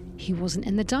downstairs. He wasn't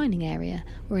in the dining area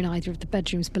or in either of the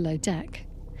bedrooms below deck.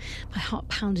 My heart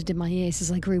pounded in my ears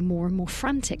as I grew more and more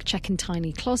frantic, checking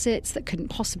tiny closets that couldn't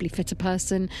possibly fit a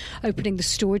person, opening the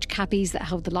storage cabbies that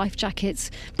held the life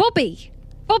jackets. Bobby!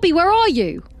 Bobby, where are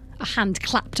you? A hand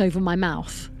clapped over my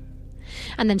mouth.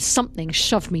 And then something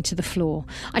shoved me to the floor.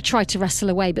 I tried to wrestle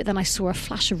away, but then I saw a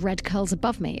flash of red curls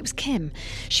above me. It was Kim.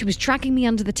 She was dragging me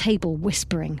under the table,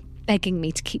 whispering, begging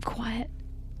me to keep quiet.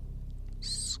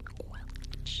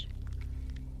 Squelch.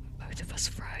 Both of us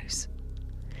froze.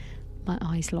 My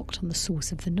eyes locked on the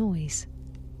source of the noise,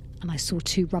 and I saw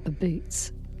 2 rubber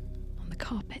boots on the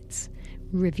carpets,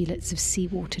 rivulets of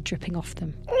seawater dripping off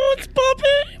them. Oh, it's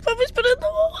Bobby! Bobby's been in the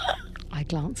water! I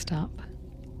glanced up.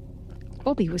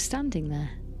 Bobby was standing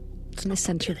there, in the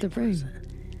centre of the room.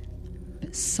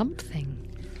 But something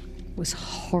was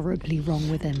horribly wrong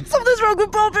with him. Something's wrong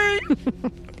with Bobby!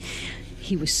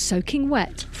 He was soaking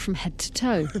wet from head to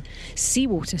toe.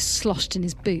 Seawater sloshed in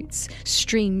his boots.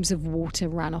 Streams of water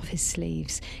ran off his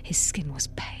sleeves. His skin was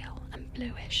pale and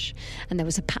bluish, and there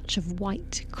was a patch of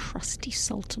white, crusty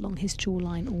salt along his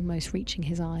jawline, almost reaching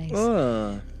his eyes.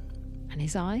 Oh. And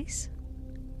his eyes?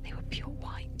 They were pure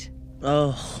white.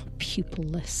 Oh.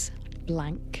 Pupilless,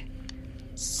 blank.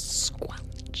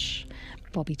 Squelch.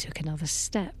 Bobby took another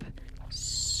step.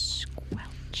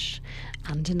 Squelch.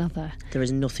 And another. There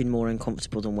is nothing more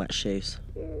uncomfortable than wet shoes.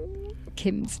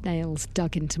 Kim's nails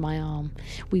dug into my arm.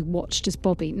 We watched as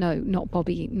Bobby, no, not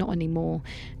Bobby, not anymore.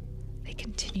 They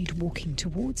continued walking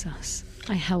towards us.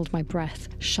 I held my breath,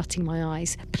 shutting my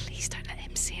eyes. Please don't let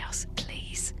him see us,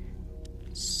 please.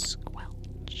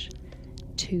 Squelch.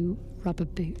 2 rubber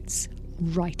boots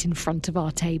right in front of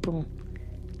our table.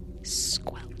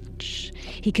 Squelch.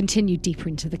 He continued deeper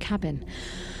into the cabin.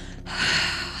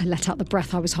 I let out the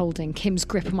breath I was holding. Kim's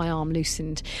grip on my arm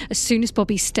loosened. As soon as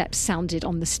Bobby's steps sounded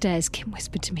on the stairs, Kim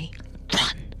whispered to me,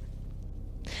 "Run!"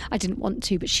 I didn't want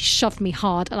to, but she shoved me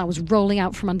hard and I was rolling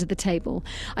out from under the table.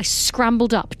 I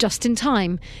scrambled up just in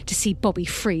time to see Bobby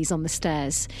freeze on the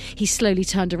stairs. He slowly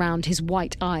turned around, his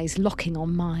white eyes locking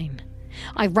on mine.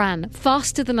 I ran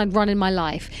faster than I'd run in my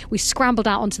life. We scrambled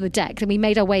out onto the deck, then we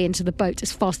made our way into the boat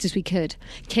as fast as we could.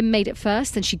 Kim made it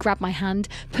first, then she grabbed my hand,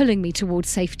 pulling me towards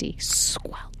safety.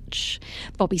 Squelch.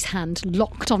 Bobby's hand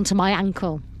locked onto my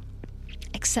ankle.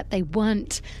 Except they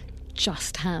weren't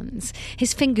just hands.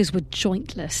 His fingers were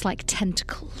jointless, like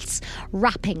tentacles,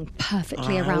 wrapping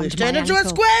perfectly around he's my turned into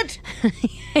ankle. a squid!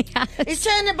 Yes. He's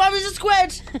turned, Bobby's a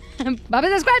squid!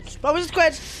 Bobby's a squid! Bobby's a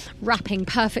squid! Wrapping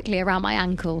perfectly around my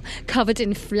ankle, covered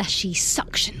in fleshy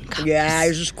suction cups. Yeah,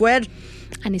 he's a squid.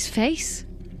 And his face,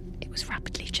 it was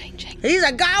rapidly changing. He's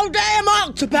a goddamn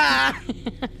octopi!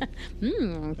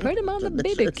 Put him on the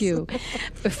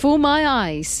BBQ. Before my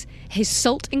eyes, his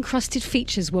salt-encrusted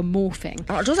features were morphing.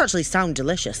 Oh, it does actually sound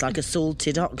delicious, like a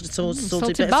salted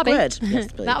bit Bobby. of squid.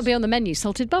 Yes, please. That would be on the menu,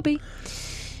 salted Bobby.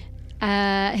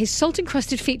 His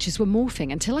salt-encrusted features were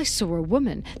morphing until I saw a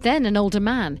woman, then an older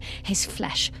man, his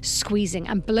flesh squeezing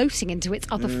and bloating into its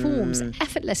other forms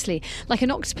effortlessly, like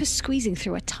an octopus squeezing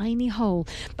through a tiny hole.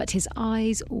 But his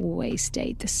eyes always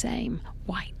stayed the same,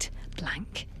 white,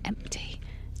 blank, empty.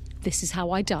 This is how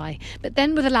I die. But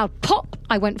then with a loud pop,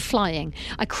 I went flying.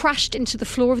 I crashed into the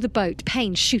floor of the boat,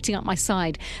 pain shooting up my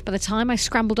side. By the time I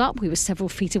scrambled up, we were several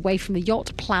feet away from the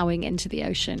yacht, ploughing into the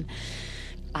ocean.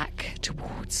 Back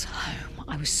towards home.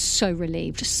 I was so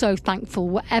relieved, so thankful.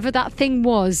 Whatever that thing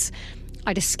was,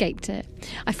 I'd escaped it.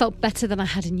 I felt better than I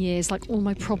had in years, like all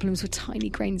my problems were tiny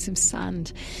grains of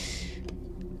sand.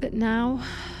 But now,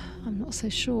 I'm not so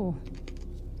sure.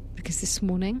 Because this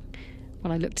morning,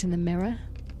 when I looked in the mirror,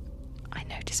 I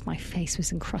noticed my face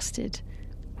was encrusted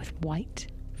with white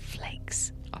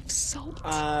flakes of salt.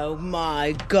 Oh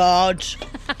my god.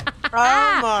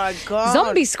 Oh my god.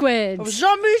 Zombie squid.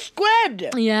 Zombie squid.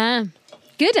 Yeah.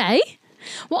 Good, eh?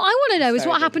 What I want to know is Very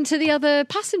what good. happened to the other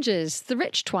passengers, the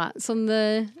rich twats on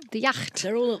the yacht.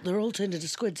 They're all turned into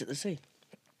squids at the sea.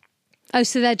 Oh,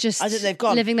 so they're just I think they've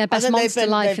gone. living their I best think monster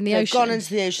life in the they've ocean. gone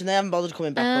into the ocean. They haven't bothered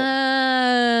coming back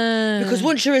up. Because Oh.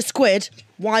 once you're a squid,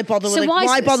 why bother So with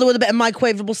why bother with a bit of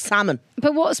microwavable salmon?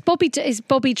 But what's Bobby? Is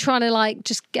Bobby trying to like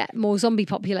just get more zombie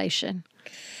population?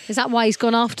 Is that why he's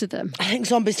gone after them? I think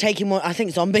Zombie's taking one. I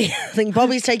think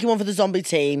Bobby's taking one for the zombie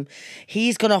team.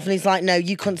 He's gone off and he's like, no,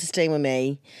 you come to stay with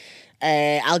me.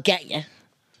 I'll get you.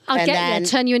 I'll And get then- you,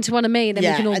 turn you into one of me, and then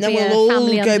we can all and then be we'll a all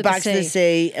family go under back the to the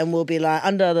sea, and we'll be like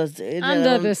under the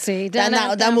sea.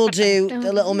 Then we'll do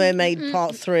the Little Mermaid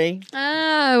Part 3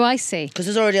 Oh, I see. because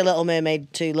there's already a Little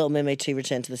Mermaid 2, Little Mermaid 2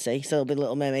 Return to the Sea, so it'll be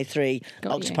Little Mermaid 3, Got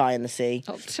you. Octopi in the Sea.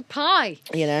 Octopi.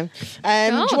 You know. Do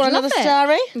God, you want love another it.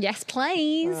 story? Yes,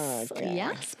 please. Okay.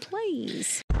 Yes,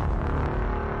 please.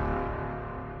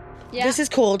 Yeah. This is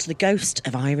called The Ghost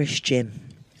of Irish Jim.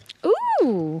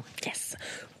 Ooh. Yes.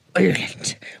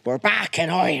 Ireland. We're back in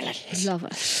Ireland. Love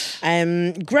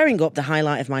it. Growing up, the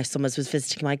highlight of my summers was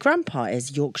visiting my grandpa at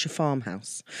his Yorkshire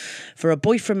farmhouse. For a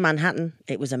boy from Manhattan,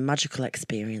 it was a magical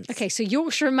experience. Okay, so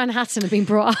Yorkshire and Manhattan have been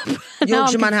brought up.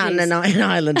 Yorkshire, Manhattan and in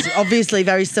Ireland. Obviously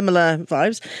very similar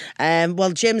vibes.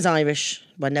 Well, Jim's Irish.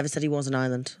 I never said he was in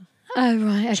Ireland. Oh,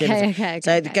 right. Okay.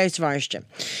 So the ghost of Irish Jim.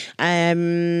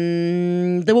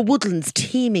 There were woodlands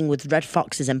teeming with red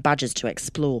foxes and badgers to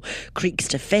explore, creeks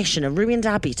to fish, and a ruined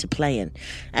abbey to play in.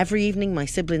 Every evening, my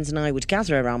siblings and I would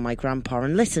gather around my grandpa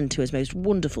and listen to his most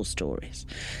wonderful stories.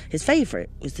 His favourite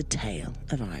was the tale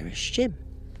of Irish Jim.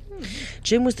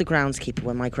 Jim was the groundskeeper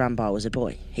when my grandpa was a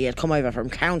boy. He had come over from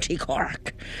County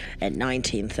Cork in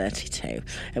 1932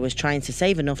 and was trying to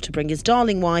save enough to bring his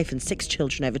darling wife and 6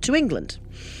 children over to England.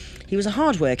 He was a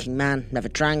hard-working man, never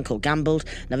drank or gambled,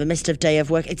 never missed a day of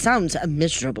work. It sounds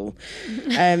miserable.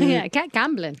 Yeah, get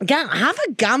gambling. Have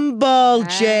a gamble,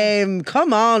 Jim.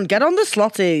 Come on, get on the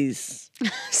slotties.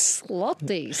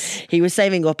 Slotties. He was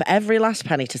saving up every last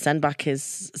penny to send back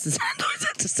his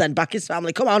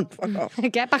family. Come on, fuck off.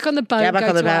 Get back on the boat. Get back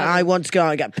on the boat. I want to go out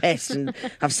and get pissed and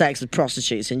have sex with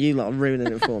prostitutes, and you lot are ruining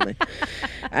it for me.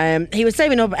 He was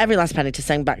saving up every last penny to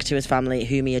send back to his family,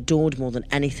 whom he adored more than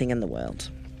anything in the world.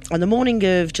 On the morning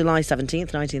of July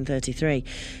 17th, 1933,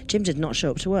 Jim did not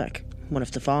show up to work. One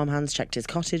of the farmhands checked his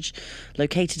cottage,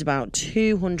 located about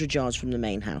 200 yards from the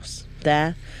main house.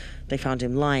 There, they found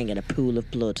him lying in a pool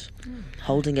of blood,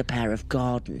 holding a pair of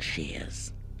garden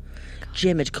shears.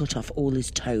 Jim had cut off all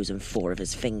his toes and 4 of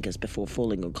his fingers before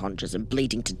falling unconscious and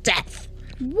bleeding to death.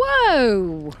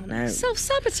 Whoa! No.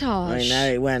 Self-sabotage. I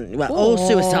know, it went, well, or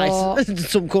suicide,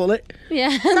 some call it.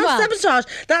 Yeah. Self-sabotage.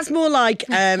 That's more like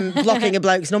blocking a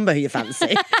bloke's number who you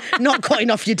fancy, not cutting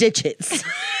off your digits.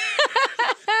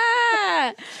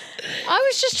 I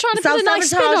was just trying to put a nice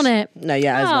spin on it. No,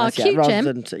 yeah, it's nice. Cute, yeah, Jim.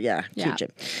 Rather than cute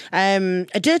Jim.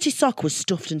 A dirty sock was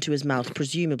stuffed into his mouth,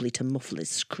 presumably to muffle his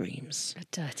screams. A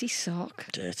dirty sock.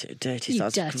 Dirty You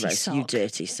sock. dirty Gross. sock. You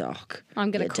dirty sock.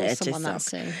 I'm going to You call dirty someone that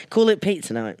sock. soon. Call it Pete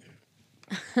tonight.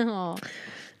 Oh.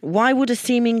 Why would a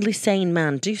seemingly sane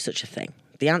man do such a thing?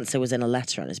 The answer was in a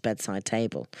letter on his bedside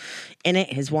table. In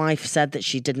it, his wife said that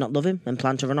she did not love him and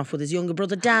planned to run off with his younger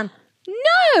brother, Dan.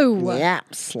 No! Yeah,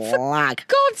 slag.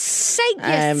 God's sake, you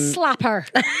slapper.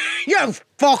 You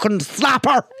fucking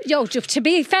slapper. Yo, to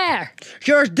be fair.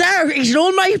 You're there eating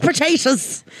all my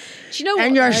potatoes. Do you know what?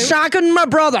 And you're though? shagging my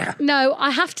brother. No, I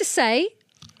have to say,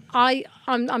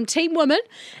 I'm team woman.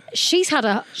 She's had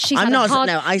a I'm not, hard,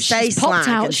 no, I say she's popped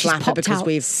slag out, and she's slapper popped because out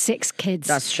we've 6 kids.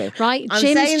 That's true. Right? I'm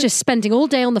Jim's saying- just spending all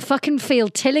day on the fucking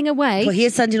field tilling away. But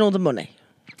he's sending all the money.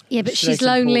 Yeah, but It's the she's most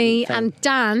lonely, important and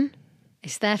Dan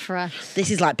is there for her.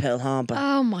 This is like Pearl Harbor.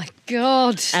 Oh my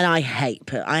God. And I hate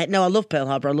Pearl. I love Pearl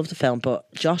Harbor. I love the film,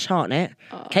 but Josh Hartnett,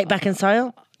 Kate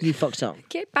Beckinsale, you fucked up.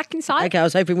 Get back inside. Okay, I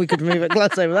was hoping we could remove a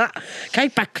gloss over that.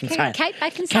 Kate Beckinsale. Kate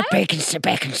Beckinsale? Kate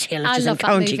Beckinsale, I which is in love that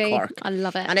County movie. Cork. I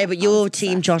love it. I know, but I you're was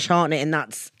team obsessed. Josh Hartnett, and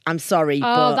that's, I'm sorry, Oh,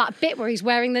 but that bit where he's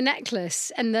wearing the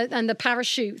necklace and the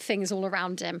parachute things all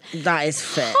around him. that is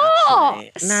fit. Hot!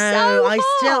 Actually. No, So I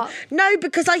hot. still no,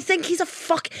 because I think he's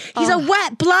a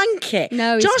wet blanket.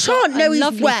 No, he's Josh got Hartnett, no, a he's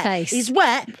lovely wet. face. He's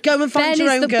wet. Go and find Ben your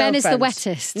is own the- girlfriend. Ben is the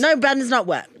wettest. No, Ben is not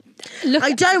wet. Look,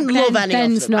 I don't love any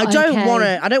Ben's of them. I not don't okay. want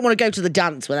to. I don't want to go to the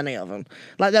dance with any of them.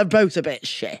 Like they're both a bit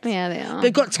shit. Yeah, they are.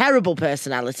 They've got terrible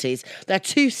personalities. They're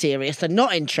too serious. They're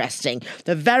not interesting.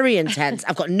 They're very intense.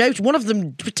 I've got no. One of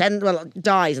them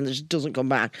dies and just doesn't come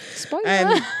back.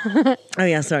 Spoiler. Oh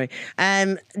yeah, sorry.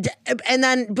 And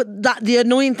then, but the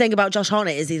annoying thing about Josh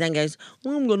Hartnett is he then goes,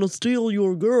 "Oh, I'm gonna steal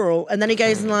your girl," and then he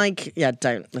goes and like, yeah,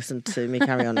 don't listen to me.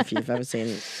 Carry on if you've never seen.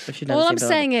 If you've never All seen I'm Bill.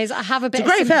 saying is I have a bit a of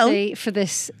great sympathy for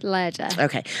this lady.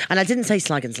 Okay, and I didn't say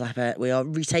slag and slapper. We are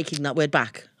retaking that word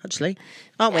back, actually,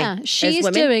 aren't we? Yeah, she As is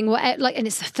women? doing what, and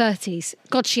it's the 30s.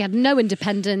 God, she had no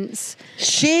independence.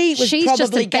 She was She's probably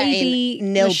just a baby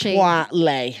getting nil machine. poit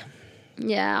lay.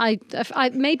 Yeah, I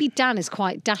maybe Dan is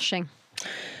quite dashing.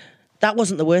 That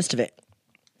wasn't the worst of it.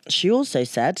 She also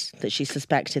said that she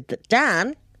suspected that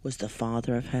Dan was the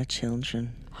father of her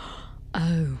children.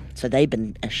 Oh, So they've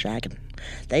been a shagging.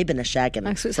 They've been a shagging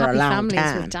so it's for a happy long families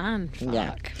time. with Dan. Fuck.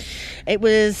 Yeah. It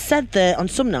was said that on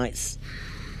some nights,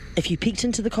 if you peeked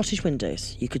into the cottage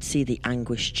windows, you could see the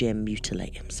anguished Jim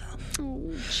mutilate himself.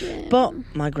 Oh, Jim. But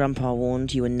my grandpa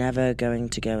warned you were never going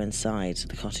to go inside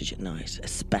the cottage at night,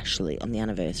 especially on the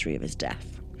anniversary of his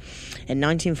death. In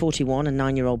 1941, a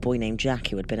 9-year-old boy named Jack,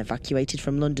 who had been evacuated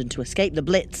from London to escape the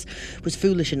Blitz, was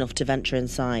foolish enough to venture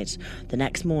inside. The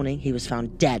next morning, he was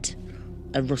found dead,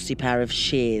 a rusty pair of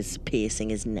shears piercing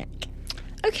his neck.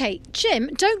 Okay, Jim,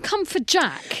 don't come for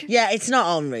Jack. Yeah, it's not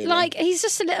on, really. Like, he's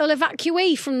just a little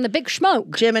evacuee from the big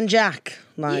smoke. Jim and Jack.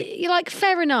 Like, You're like,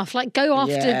 fair enough. Like, go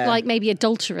after, like, maybe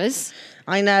adulterers.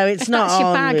 I know, it's If not that's your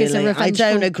on, bag as a really. I revengeful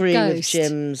don't agree with ghost.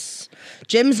 Jim's.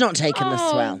 Jim's not taking this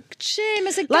well. Jim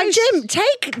as a ghost.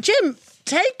 Like,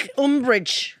 take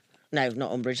umbrage. No,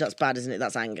 not umbrage. That's bad, isn't it?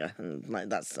 That's anger. And like,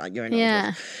 that's you're in.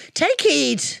 Yeah. Take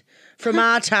heed from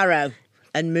our tarot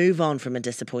and move on from a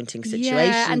disappointing situation.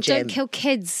 Yeah, and Jim. don't kill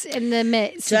kids in the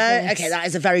midst of this. Okay, that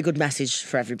is a very good message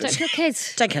for everybody. Don't kill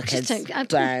kids. Don't kill Just kids. don't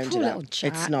Don't poor do little that.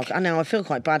 Jack. It's not. I know. I feel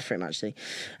quite bad for him actually.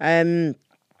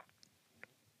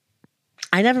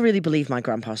 I never really believed my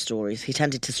grandpa's stories. He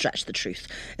tended to stretch the truth,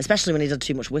 especially when he did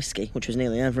too much whiskey, which was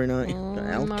nearly every night.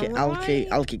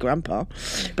 Alky grandpa.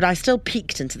 But I still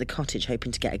peeked into the cottage,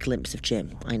 hoping to get a glimpse of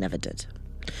Jim. I never did.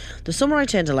 The summer I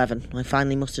turned 11, I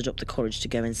finally mustered up the courage to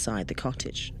go inside the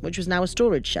cottage, which was now a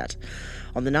storage shed.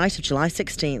 On the night of July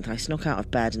 16th, I snuck out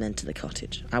of bed and into the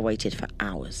cottage. I waited for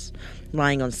hours,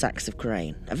 lying on sacks of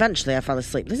grain. Eventually, I fell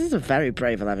asleep. This is a very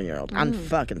brave 11-year-old, and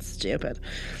fucking stupid.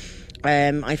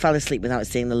 I fell asleep without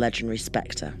seeing the legendary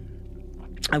spectre.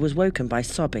 I was woken by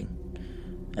sobbing.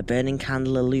 A burning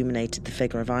candle illuminated the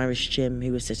figure of Irish Jim,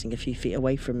 who was sitting a few feet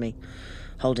away from me,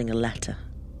 holding a letter,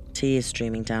 tears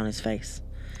streaming down his face.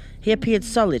 He appeared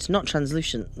solid, not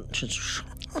translucent.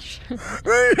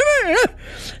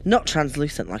 Not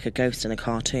translucent like a ghost in a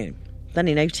cartoon. Then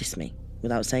he noticed me.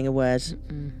 Without saying a word,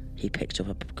 he picked up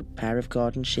a pair of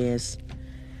garden shears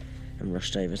and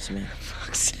rushed over to me.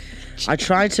 I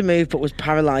tried to move but was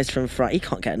paralysed from fright. He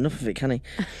can't get enough of it, can he?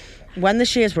 When the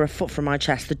shears were a foot from my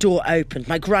chest, the door opened.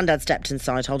 My granddad stepped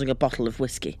inside holding a bottle of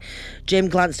whiskey. Jim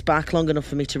glanced back long enough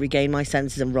for me to regain my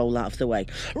senses and roll out of the way.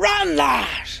 Run,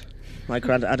 lad! My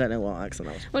granddad, I don't know what accent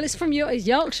that was. Well, it's from it's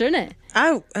Yorkshir, isn't it?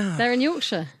 Oh. They're in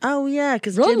Yorkshire. Oh, yeah,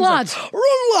 because Run, Jim's lad! Like,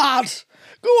 run, lad!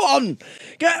 Go on!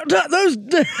 Get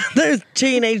those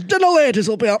teenage dinner ladies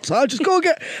will be outside. Just go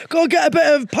get a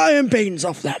bit of pie and beans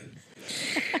off them.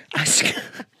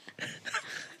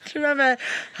 Do you remember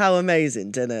how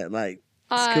amazing dinner, like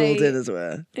school dinners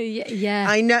were? Yeah.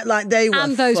 I know, like they were.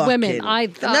 And those fucking, women.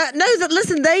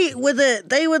 Listen, they were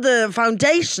the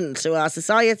foundation to our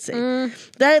society.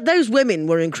 Those women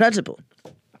were incredible.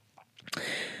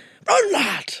 Run,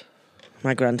 lad!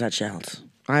 My granddad yelled.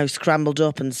 I scrambled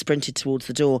up and sprinted towards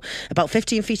the door. About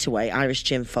 15 feet away, Irish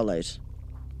Jim followed.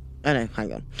 Oh no,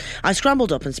 hang on. I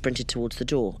scrambled up and sprinted towards the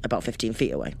door, about 15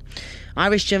 feet away.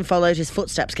 Irish Jim followed, his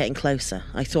footsteps getting closer.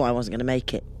 I thought I wasn't going to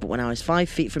make it, but when I was 5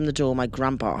 feet from the door, my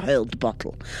grandpa hurled the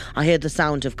bottle. I heard the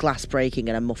sound of glass breaking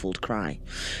and a muffled cry.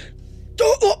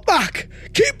 Don't look back!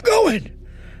 Keep going!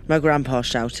 My grandpa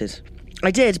shouted. I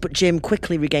did, but Jim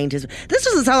quickly regained his... This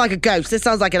doesn't sound like a ghost, this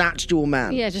sounds like an actual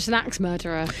man. Yeah, just an axe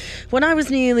murderer. When I was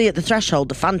nearly at the threshold,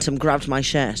 the phantom grabbed my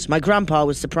shirt. My grandpa,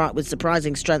 with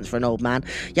surprising strength for an old man,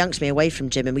 yanked me away from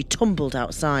Jim and we tumbled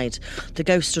outside. The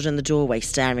ghost stood in the doorway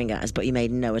staring at us, but he made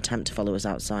no attempt to follow us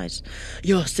outside.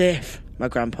 You're safe, my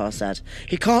grandpa said.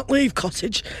 He can't leave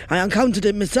cottage. I encountered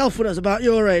him myself when I was about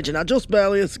your age and I just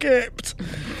barely escaped.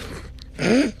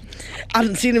 I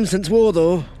hadn't seen him since war,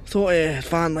 though. Thought he had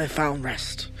finally found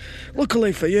rest.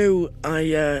 Luckily for you,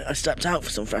 I stepped out for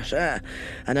some fresh air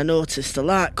and I noticed a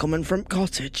light coming from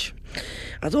cottage.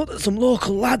 I thought that some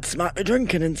local lads might be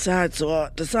drinking inside, so I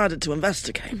decided to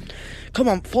investigate. Come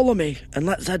on, follow me and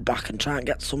let's head back and try and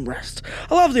get some rest.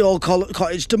 I'll have the old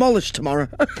cottage demolished tomorrow.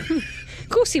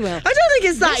 Of course he will. I don't think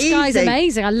it's that easy. This guy's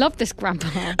amazing. I love this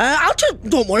grandpa.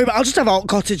 Don't worry about it. I'll just have our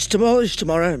cottage demolished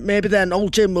tomorrow. Maybe then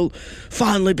old Jim will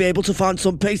finally be able to find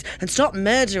some peace and stop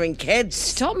murdering kids.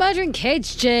 Stop murdering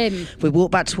kids, Jim. We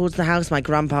walked back towards the house, my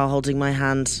grandpa holding my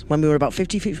hand. When we were about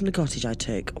 50 feet from the cottage, I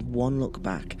took one look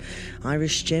back.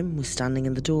 Irish Jim was standing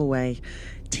in the doorway,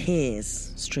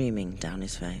 tears streaming down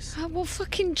his face. Oh, well,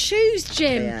 fucking choose,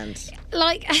 Jim. The end.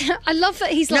 Like, I love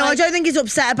that he's like... No, I don't think he's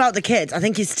upset about the kids. I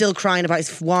think he's still crying about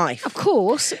his wife. Of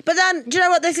course. But then, do you know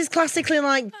what? This is classically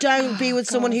like, don't be with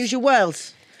someone who's your world.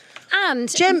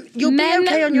 And Jim, you'll be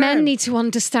okay on your own. Men need to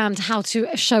understand how to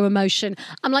show emotion.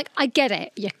 I'm like, I get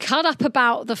it. You're cut up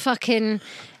about the fucking...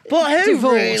 But who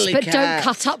divorce, really but cares? don't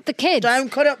cut up the kids. Don't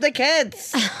cut up the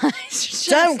kids. Just...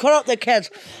 Don't cut up the kids.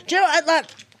 Do you know what? Like,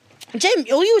 Jim,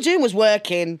 all you were doing was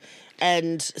working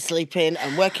and sleeping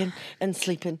and working and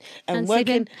sleeping and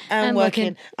working and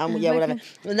working and yeah, whatever.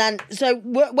 And then, so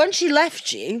when she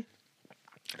left you,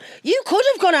 you could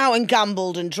have gone out and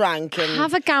gambled and drank and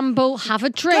have a gamble, have a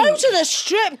drink. Go to the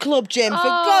strip club, Jim. For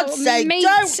God's sake, meet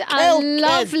don't kill a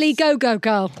lovely go-go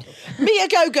girl. Meet a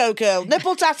go-go girl.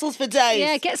 Nipple tassels for days.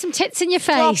 Yeah, get some tits in your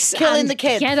face. Stop killing and the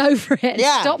kids. Get over it.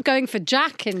 Yeah. Stop going for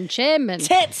Jack and Jim and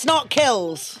tits, not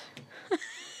kills.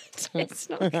 It's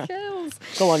not kills.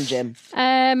 Go on, Jim.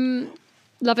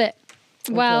 Love it.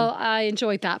 Well, I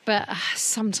enjoyed that, but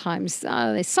sometimes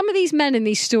some of these men in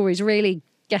these stories really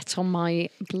get on my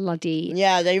bloody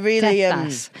they really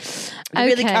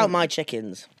really Okay. count my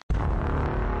chickens.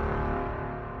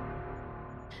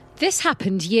 This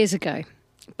happened years ago,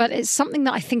 but it's something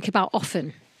that I think about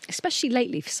often, especially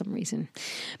lately for some reason.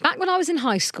 Back when I was in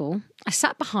high school, I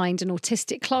sat behind an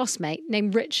autistic classmate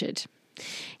named Richard.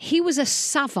 He was a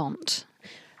savant.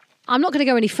 I'm not going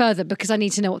to go any further because I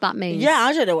need to know what that means. Yeah,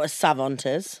 I don't know what a savant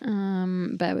is.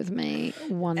 Bear with me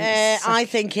one second. I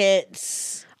think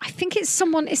it's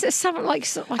someone. Is it a savant?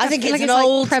 I think it's an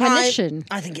old premonition.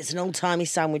 I think it's an old-timey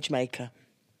sandwich maker.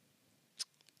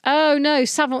 Oh no,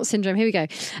 savant syndrome. Here we go.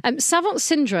 Savant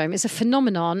syndrome is a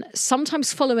phenomenon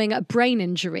sometimes following a brain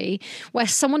injury where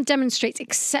someone demonstrates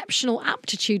exceptional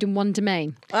aptitude in one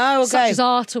domain, Oh, okay. such as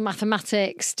art or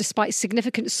mathematics, despite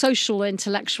significant social or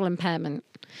intellectual impairment.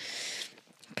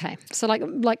 Okay, so like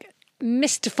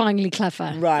mystifyingly clever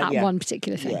at one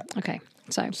particular thing. Yeah. Okay,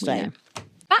 so Same.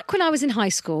 Back when I was in high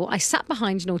school, I sat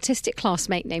behind an autistic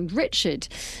classmate named Richard.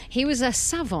 He was a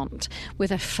savant with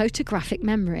a photographic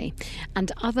memory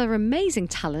and other amazing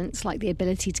talents like the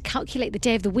ability to calculate the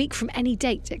day of the week from any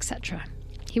date, etc.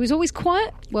 He was always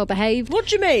quiet, well behaved. What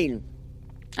do you mean?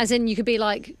 As in, you could be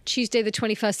like Tuesday, the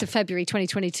 21st of February,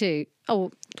 2022.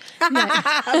 Oh, no.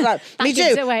 I was like, me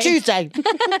gives it too. away. Tuesday.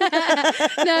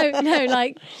 no,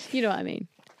 like, you know what I mean.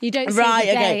 You don't say Right,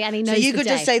 the day okay. and he knows So you the could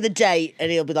day. just say the date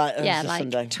and he'll be like, oh, yeah, it's a like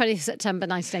Sunday. 20th of September,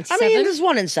 I 1987. mean, there's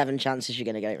 1 in 7 chances you're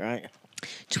going to get it right.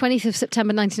 20th of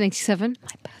September, 1987. My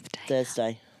birthday.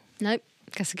 Thursday, Nope.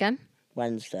 Guess again.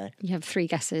 Wednesday. You have 3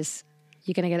 guesses.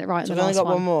 You're going to get it right So on I've the only last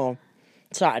got one more.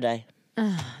 Saturday.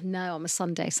 No, I'm a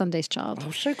Sunday's child. Oh,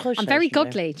 so close. I'm to very that, you know.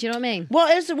 godly. Do you know what I mean?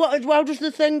 How does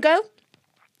the thing go?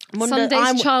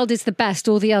 Sunday's child is the best.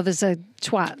 All the others are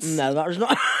twats. No, that was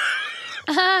not.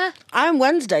 I'm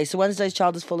Wednesday, so Wednesday's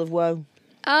child is full of woe.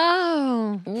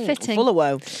 Oh, fitting. Full of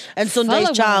woe. And Sunday's Full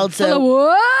of child. woe. Full of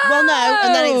woe. Well, no,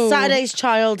 and then it's Saturday's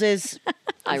child is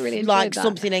I really enjoyed like that.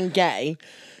 something and gay,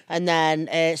 and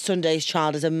then Sunday's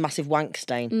child is a massive wank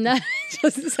stain. No, it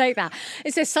doesn't say that.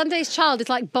 It says Sunday's child is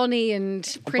like Bonnie and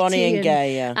pretty Bonnie and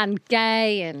gay, yeah. And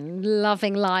gay and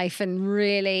loving life and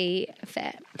really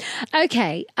fit.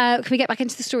 Okay, can we get back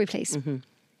into the story, please? Mm-hmm.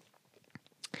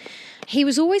 He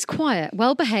was always quiet,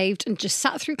 well behaved, and just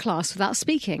sat through class without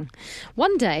speaking.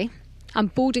 One day, I'm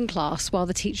bored in class while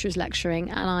the teacher is lecturing,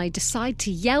 and I decide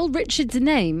to yell Richard's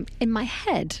name in my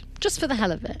head, just for the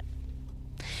hell of it.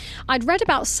 I'd read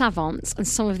about savants and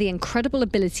some of the incredible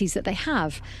abilities that they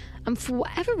have, and for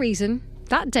whatever reason,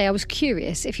 that day I was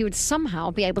curious if he would somehow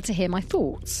be able to hear my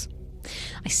thoughts.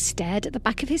 I stared at the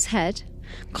back of his head,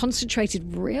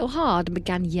 concentrated real hard, and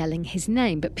began yelling his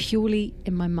name, but purely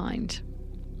in my mind.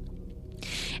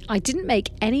 I didn't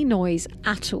make any noise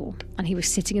at all, and he was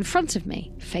sitting in front of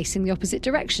me, facing the opposite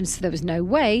direction, so there was no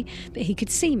way that he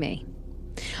could see me.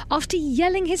 After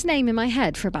yelling his name in my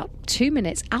head for about 2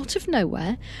 minutes, out of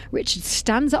nowhere, Richard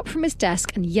stands up from his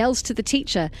desk and yells to the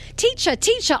teacher, "Teacher,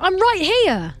 teacher, I'm right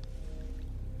here!"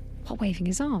 while waving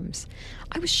his arms.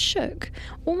 I was shook.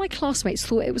 All my classmates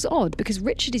thought it was odd because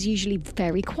Richard is usually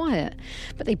very quiet,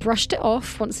 but they brushed it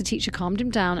off once the teacher calmed him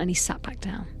down and he sat back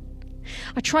down.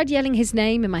 I tried yelling his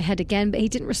name in my head again, but he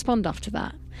didn't respond after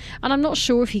that. And I'm not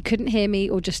sure if he couldn't hear me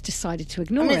or just decided to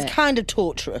ignore it. It's kind of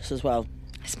torturous as well.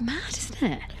 It's mad, isn't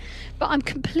it? But I'm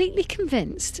completely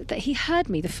convinced that he heard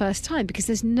me the first time because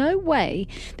there's no way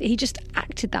that he just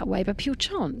acted that way by pure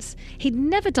chance. He'd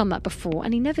never done that before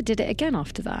and he never did it again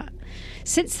after that.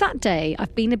 Since that day,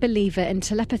 I've been a believer in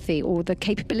telepathy or the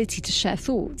capability to share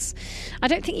thoughts. I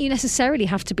don't think you necessarily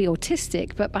have to be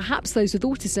autistic, but perhaps those with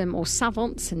autism or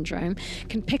savant syndrome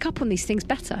can pick up on these things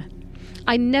better.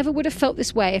 I never would have felt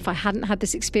this way if I hadn't had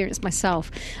this experience myself,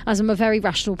 as I'm a very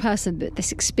rational person, but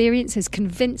this experience has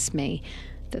convinced me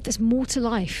that there's more to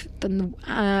life than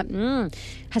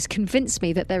has convinced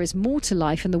me that there is more to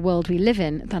life in the world we live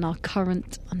in than our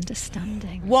current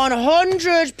understanding.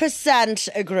 100%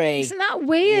 agree. Isn't that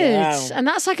weird? Yeah. And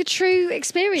that's like a true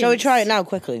experience. Shall we try it now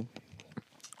quickly?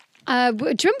 Do you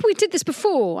remember we did this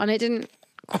before and it didn't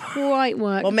quite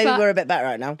work? Well, maybe but- we're a bit better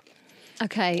right now.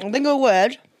 Okay. Think of a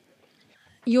word.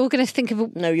 You're going to think of a...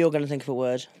 No, you're going to think of a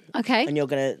word. Okay. And you're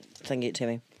going to think it to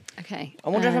me. Okay. I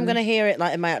wonder if I'm going to hear it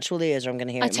like in my actual ears or I'm going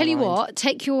to hear it I in my tell you mind. what,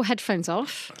 take your headphones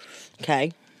off.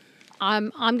 Okay. I'm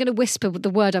going to whisper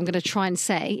the word I'm going to try and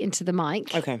say into the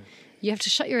mic. Okay. You have to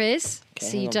shut your ears so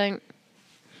hang you on. don't...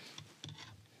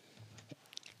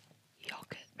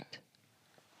 Yogurt.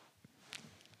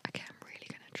 Okay, I'm really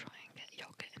going to try and get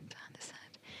yogurt into Anders'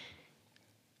 head.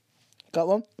 Got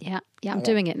one? Yeah, I'm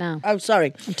doing it now. Oh,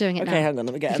 sorry. I'm doing it now. Okay, hang on,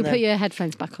 let me get You in can there. put your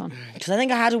headphones back on. Because I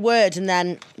think I had a word and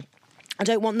then I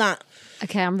don't want that.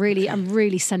 Okay, I'm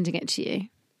really sending it to you.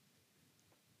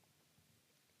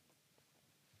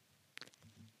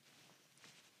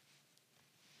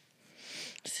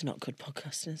 This is not good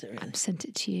podcasting, is it really? I'm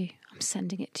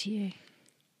sending it to you.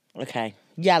 Okay.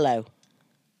 Yellow.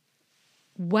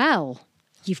 Well,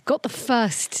 you've got the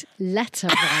first letter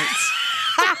right.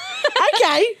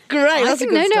 Okay, great. That's a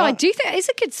good start. No, I do think it's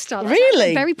a good start. That's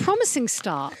Really? a very promising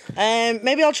start.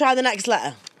 Maybe I'll try the next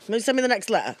letter. Maybe send me the next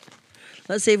letter.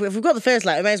 Let's see if we've got the first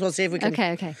letter. May as well see if we can.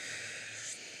 Okay.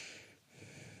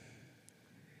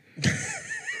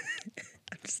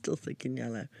 I'm still thinking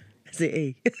yellow. Is it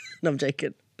E? No, I'm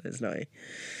joking. It's not E.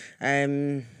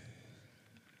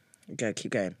 Go,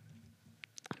 keep going.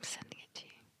 I'm sending it to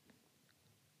you.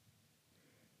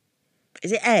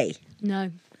 Is it A?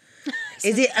 No.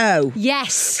 Is it O?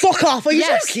 Yes. Fuck off! Are you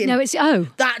Yes. joking? No, it's O.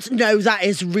 That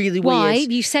is really Why?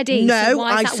 weird. You said E. No, so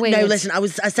why is that weird? No, listen. I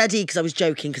said E because I was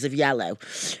joking because of yellow.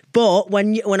 But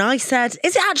when I said,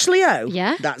 is it actually O?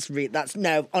 Yeah. That's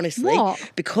no, honestly.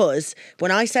 What? Because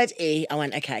when I said E, I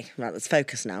went, okay, right, let's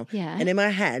focus now. Yeah. And in my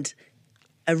head,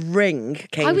 a ring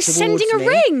came. I was towards sending a me,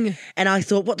 ring. and I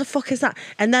thought, what the fuck is that?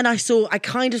 And then I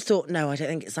kind of thought, no, I don't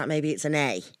think it's that. Maybe it's an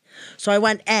A. So I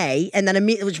went A, and then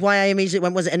which is why I immediately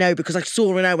went, was it an O? Because I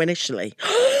saw an O initially.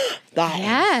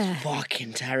 That is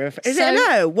fucking terrifying. Is it an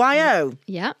O? Why O?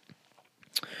 Yeah.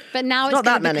 But now it's not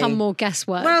going that to become many. more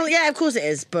guesswork. Well, yeah, of course it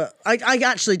is, but I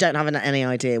actually don't have any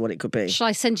idea what it could be. Shall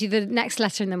I send you the next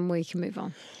letter and then we can move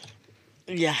on?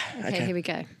 Yeah. Okay, here we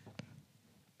go.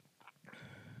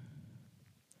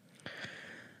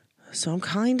 So I'm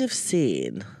kind of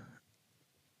seeing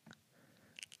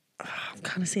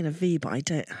a V, but I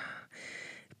don't.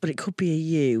 But it could be a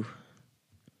U.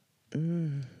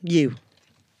 U.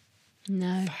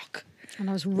 No. Fuck. And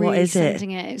I was What really is it?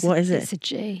 sending it. What is it? It's a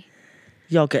G.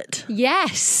 Yogurt.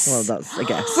 Yes. Well, that's a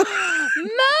guess. Mad.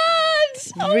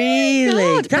 Oh Really?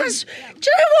 my God. That's. Do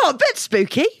you know what? A bit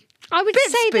spooky. I would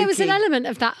Bit say there was an spooky. element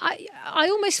of that. I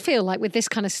almost feel like with this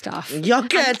kind of stuff.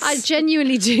 Yogurt. I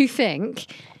genuinely do think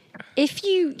if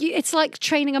you it's like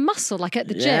training a muscle, like at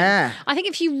the gym. Yeah. I think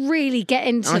if you really get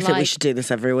into I think we should do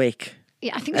this every week.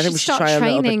 Yeah, I think we should start try a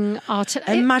little bit. training our...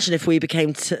 Imagine if we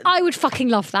became I would fucking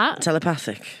love that.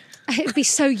 telepathic. It'd be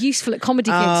so useful at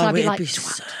comedy gigs. I'd be it'd like, be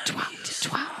twat, so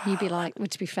twat. You'd be like, well,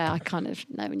 to be fair, I kind of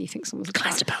know when you think someone's a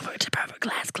Glass twat. tip over, tip over,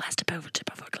 glass tip over,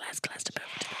 tip over, glass tip over, tip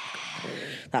over.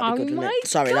 That'd be Oh good, wouldn't my it?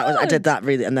 Sorry, I did that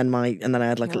really, and then I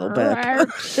had like a little burp.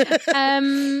 But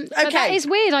that is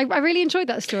weird. I really enjoyed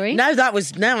that story.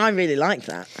 I really liked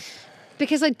that.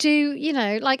 Because I do,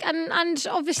 like, and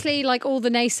obviously, like, all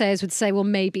the naysayers would say, well,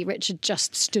 maybe Richard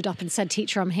just stood up and said,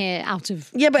 teacher, I'm here out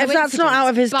of Yeah, but if that's not out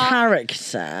of his But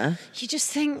character, you just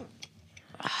think,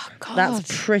 oh, God.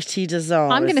 that's pretty bizarre.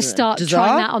 I'm going to isn't it? start Bizarre?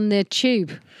 trying that on the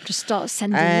tube. Just start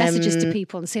sending messages to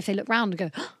people and see if they look round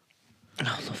and go,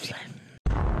 Oh, lovely.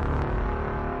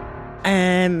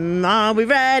 Are we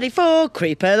ready for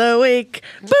Creep of the Week?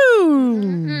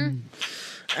 Boom!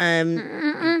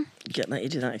 Let you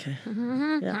do that, okay?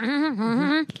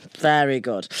 Yeah. Very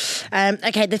good.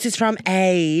 Okay, this is from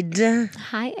Aid.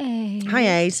 hi, A.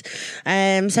 Hi,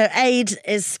 Aid. So Aid's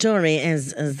story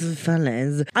is as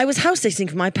follows. I was house sitting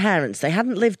for my parents. They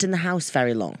hadn't lived in the house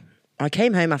very long. I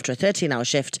came home after a 13-hour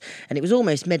shift and it was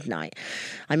almost midnight.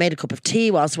 I made a cup of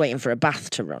tea whilst waiting for a bath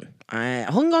to run.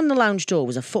 Hung on the lounge door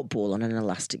was a football on an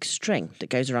elastic string that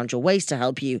goes around your waist to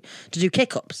help you to do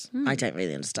kick-ups. I don't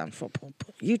really understand football,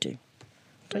 but you do,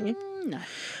 don't you? No.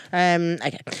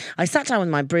 Okay. I sat down with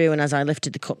my brew and as I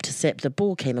lifted the cup to sip, the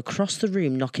ball came across the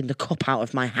room, knocking the cup out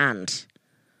of my hand.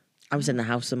 I was in the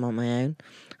house on my own.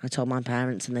 I told my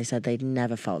parents and they said they'd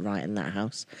never felt right in that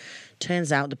house.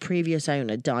 Turns out the previous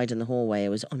owner died in the hallway and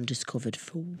was undiscovered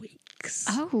for weeks.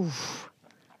 Oh.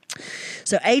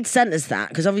 So Aid sent us that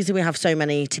because obviously we have so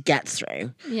many to get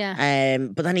through. Yeah.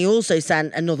 But then he also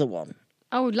sent another one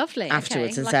Oh, lovely.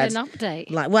 afterwards okay. and like said, an update.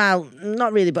 like, well,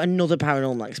 not really, but another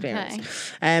paranormal experience.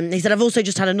 He said, I've also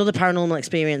just had another paranormal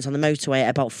experience on the motorway at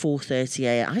about 4:30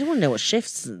 a.m. I don't want to know what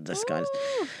shifts this guy's.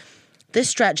 This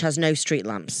stretch has no street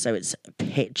lamps, so it's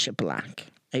pitch black.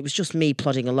 It was just me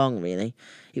plodding along, really.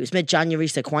 It was mid-January,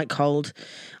 so quite cold.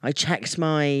 I checked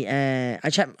my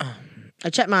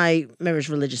mirrors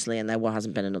religiously, and there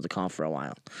hasn't been another car for a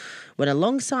while. When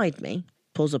alongside me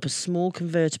pulls up a small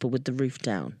convertible with the roof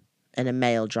down and a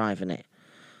male driving it.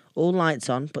 All lights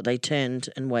on, but they turned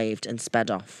and waved and sped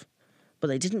off. But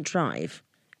they didn't drive.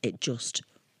 It just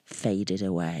faded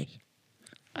away.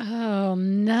 Oh,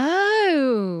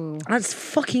 no. That's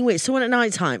fucking weird. Someone at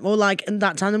night time, or like in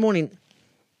that time in the morning,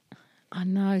 I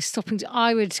know.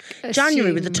 I would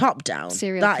January with assume the top down.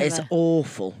 serial That is killer.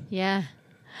 awful. Yeah.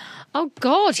 Oh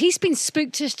God, he's been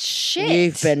spooked to shit.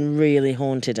 You've been really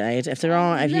haunted, Aid. If there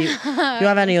are, if you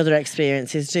have any other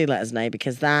experiences, do let us know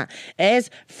because that is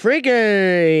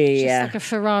friggy. Just like a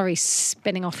Ferrari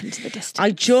spinning off into the distance.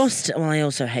 I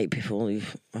also hate people I was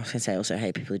going to say I also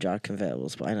hate people who drive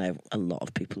convertibles, but I know a lot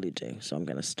of people who do, so I'm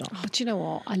going to stop. Oh, do you know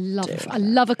what? I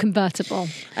love a convertible.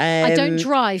 I don't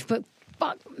drive, but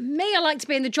me, I like to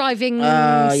be in the driving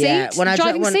seat. Yeah.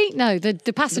 Seat? No,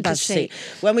 the passenger seat.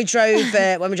 When we drove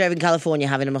in California,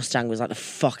 having a Mustang was like the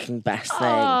fucking best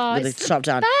thing with the top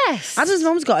down. Best. Adam's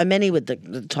mum's got a Mini with the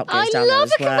top goes down. I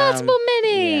love there as a convertible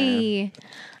Mini.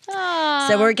 Yeah.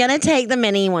 So we're gonna take the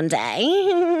Mini one day.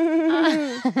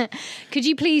 Could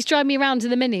you please drive me around to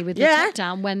the Mini with the top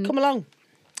down? Come along.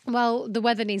 Well, the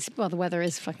weather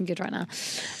is fucking good right now.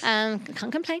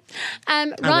 Can't complain.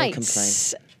 Right. I will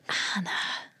complain. Hannah.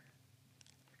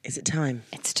 Is it time?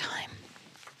 It's time.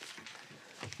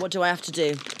 What do I have to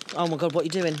do? Oh my God, what are you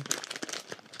doing?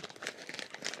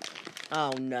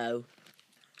 Oh no.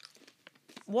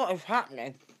 What is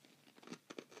happening?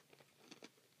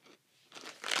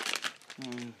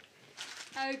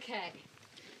 Okay.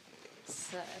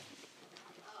 So.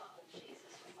 Oh, Jesus.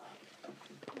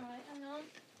 Right, hang on.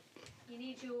 You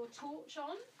need your torch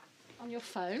on your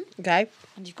phone. Okay.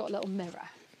 And you've got a little mirror.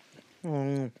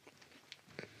 Okay.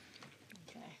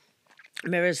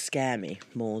 Mirrors scare me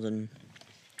more than...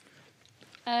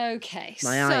 Okay,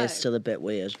 My eye is still a bit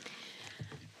weird.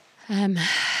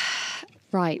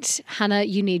 Right, Hannah,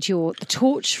 you need the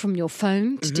torch from your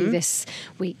phone to do this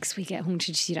week's We Get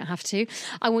Haunted, so you don't have to.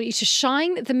 I want you to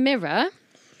shine the mirror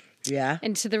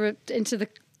into the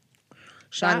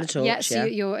Shine the torch, yeah.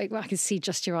 So I can see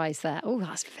just your eyes there. Oh,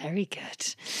 that's very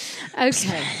good.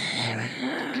 Okay.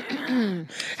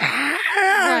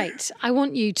 Right, I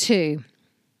want you to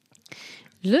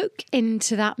look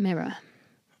into that mirror.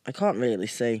 I can't really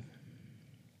see.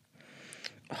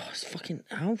 Oh, it's fucking...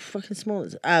 How fucking small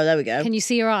is it? Oh, there we go. Can you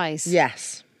see your eyes?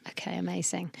 Yes. Okay,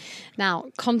 amazing. Now,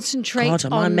 concentrate God,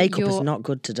 on my makeup is not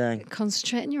good today.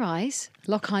 Concentrate on your eyes.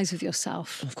 Lock eyes with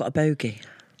yourself. I've got a bogey.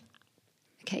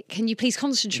 Okay, can you please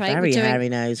concentrate? Very hairy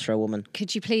nose for a woman.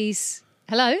 Could you please...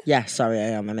 Hello? Yeah, sorry, I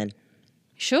am. I'm in.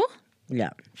 Sure?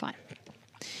 Yeah. Fine.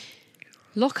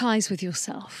 Lock eyes with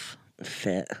yourself.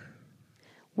 Fit.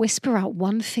 Whisper out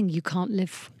one thing you can't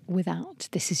live without.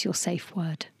 This is your safe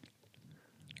word.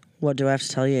 What do I have to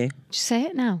tell you? Just say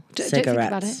it now. Don't think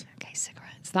about it. Okay,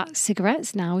 cigarettes. That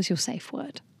cigarettes now is your safe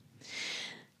word.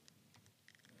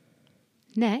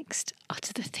 Next,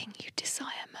 utter the thing you desire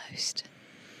most.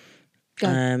 Go.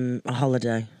 A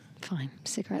holiday. Fine.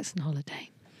 Cigarettes and holiday.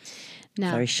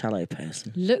 Now, Very shallow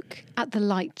person. look at the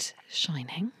light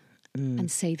shining and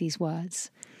say these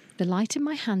words. The light in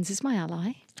my hands is my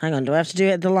ally. Hang on, do I have to do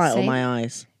it at the light or Say- my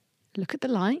eyes? Look at the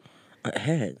light. It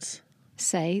hurts.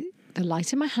 Say, the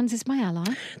light in my hands is my ally,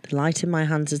 The light in my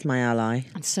hands is my ally,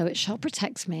 and so it shall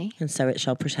protect me, and so it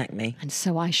shall protect me, and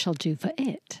so I shall do for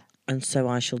it. and so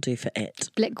I shall do for it.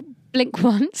 Blink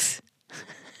once.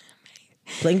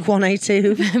 Blink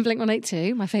 182. Blink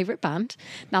 182, my favourite band.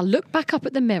 Now look back up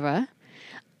at the mirror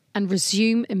and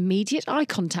resume immediate eye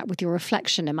contact with your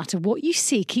reflection. No matter what you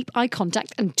see, keep eye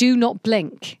contact and do not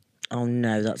blink. Oh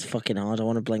no, that's fucking hard. I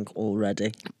want to blink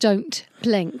already. Don't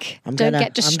blink. I'm Don't gonna.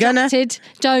 get distracted.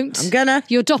 Don't. I'm gonna.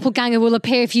 Your doppelganger will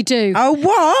appear if you do. Oh,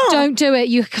 what? Don't do it.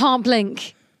 You can't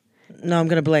blink. No, I'm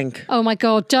going to blink. Oh my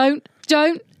God. Don't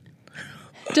do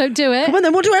it. Come on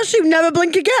then, what do I assume? Never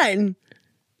blink again?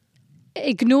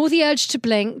 Ignore the urge to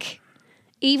blink.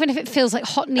 Even if it feels like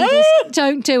hot needles,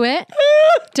 don't do it.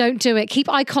 Don't do it. Keep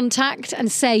eye contact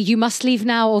and say, you must leave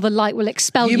now or the light will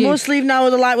expel you. You must leave now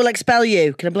or the light will expel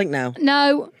you. Can I blink now?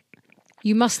 No.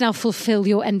 You must now fulfill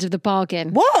your end of the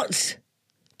bargain. What?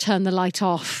 Turn the light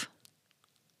off.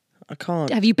 I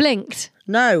can't. Have you blinked?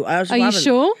 No, I Are you haven't.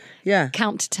 sure? Yeah.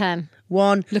 Count to 10.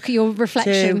 1, Look at your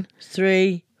reflection. 2,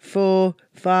 3, 4,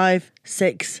 5,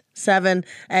 6, 7,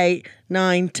 8,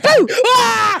 9, 10.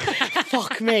 Ah!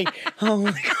 Fuck me. Oh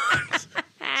my God.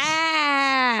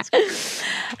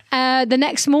 The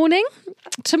next morning,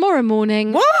 tomorrow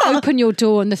morning, What? open your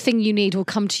door and the thing you need will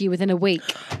come to you within a week.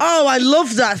 Oh, I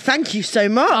love that. Thank you so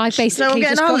much. I So I'm basically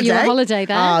getting just got you a holiday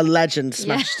there. Ah, legend.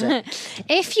 Smashed it.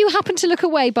 If you happen to look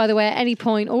away, by the way, at any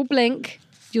point or blink,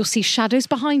 you'll see shadows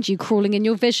behind you crawling in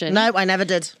your vision. No, I never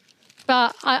did.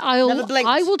 But Never blinked.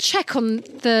 I will check on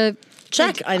the...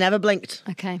 Check. I never blinked.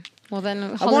 Okay. Well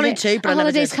then, I wanted to, but I never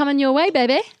holiday's did. coming your way,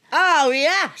 baby. Oh,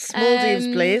 yes. Maldives,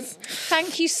 please.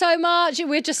 Thank you so much.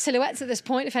 We're just silhouettes at this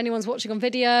point, if anyone's watching on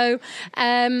video.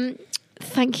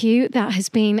 thank you. That has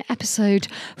been episode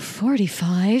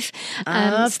 45.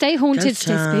 Stay haunted,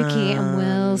 stay spooky, and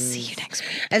we'll see you next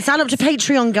week. And sign up to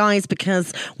Patreon, guys,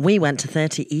 because we went to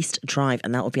 30 East Drive,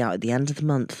 and that will be out at the end of the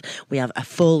month. We have a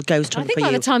full ghost hunt for you. I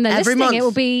think by the time they're every listening,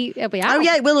 month. it'll be out. Oh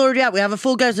yeah, it will already out. We have a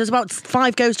full ghost. There's about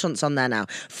 5 ghost hunts on there now.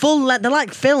 Full length. They're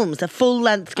like films. They're full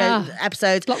length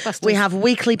episodes. Blockbusters. We have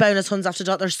weekly bonus hunts after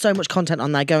dark. There's so much content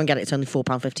on there. Go and get it. It's only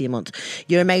 £4.50 a month.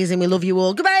 You're amazing. We love you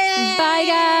all. Goodbye. Bye,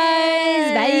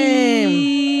 guys. Bye.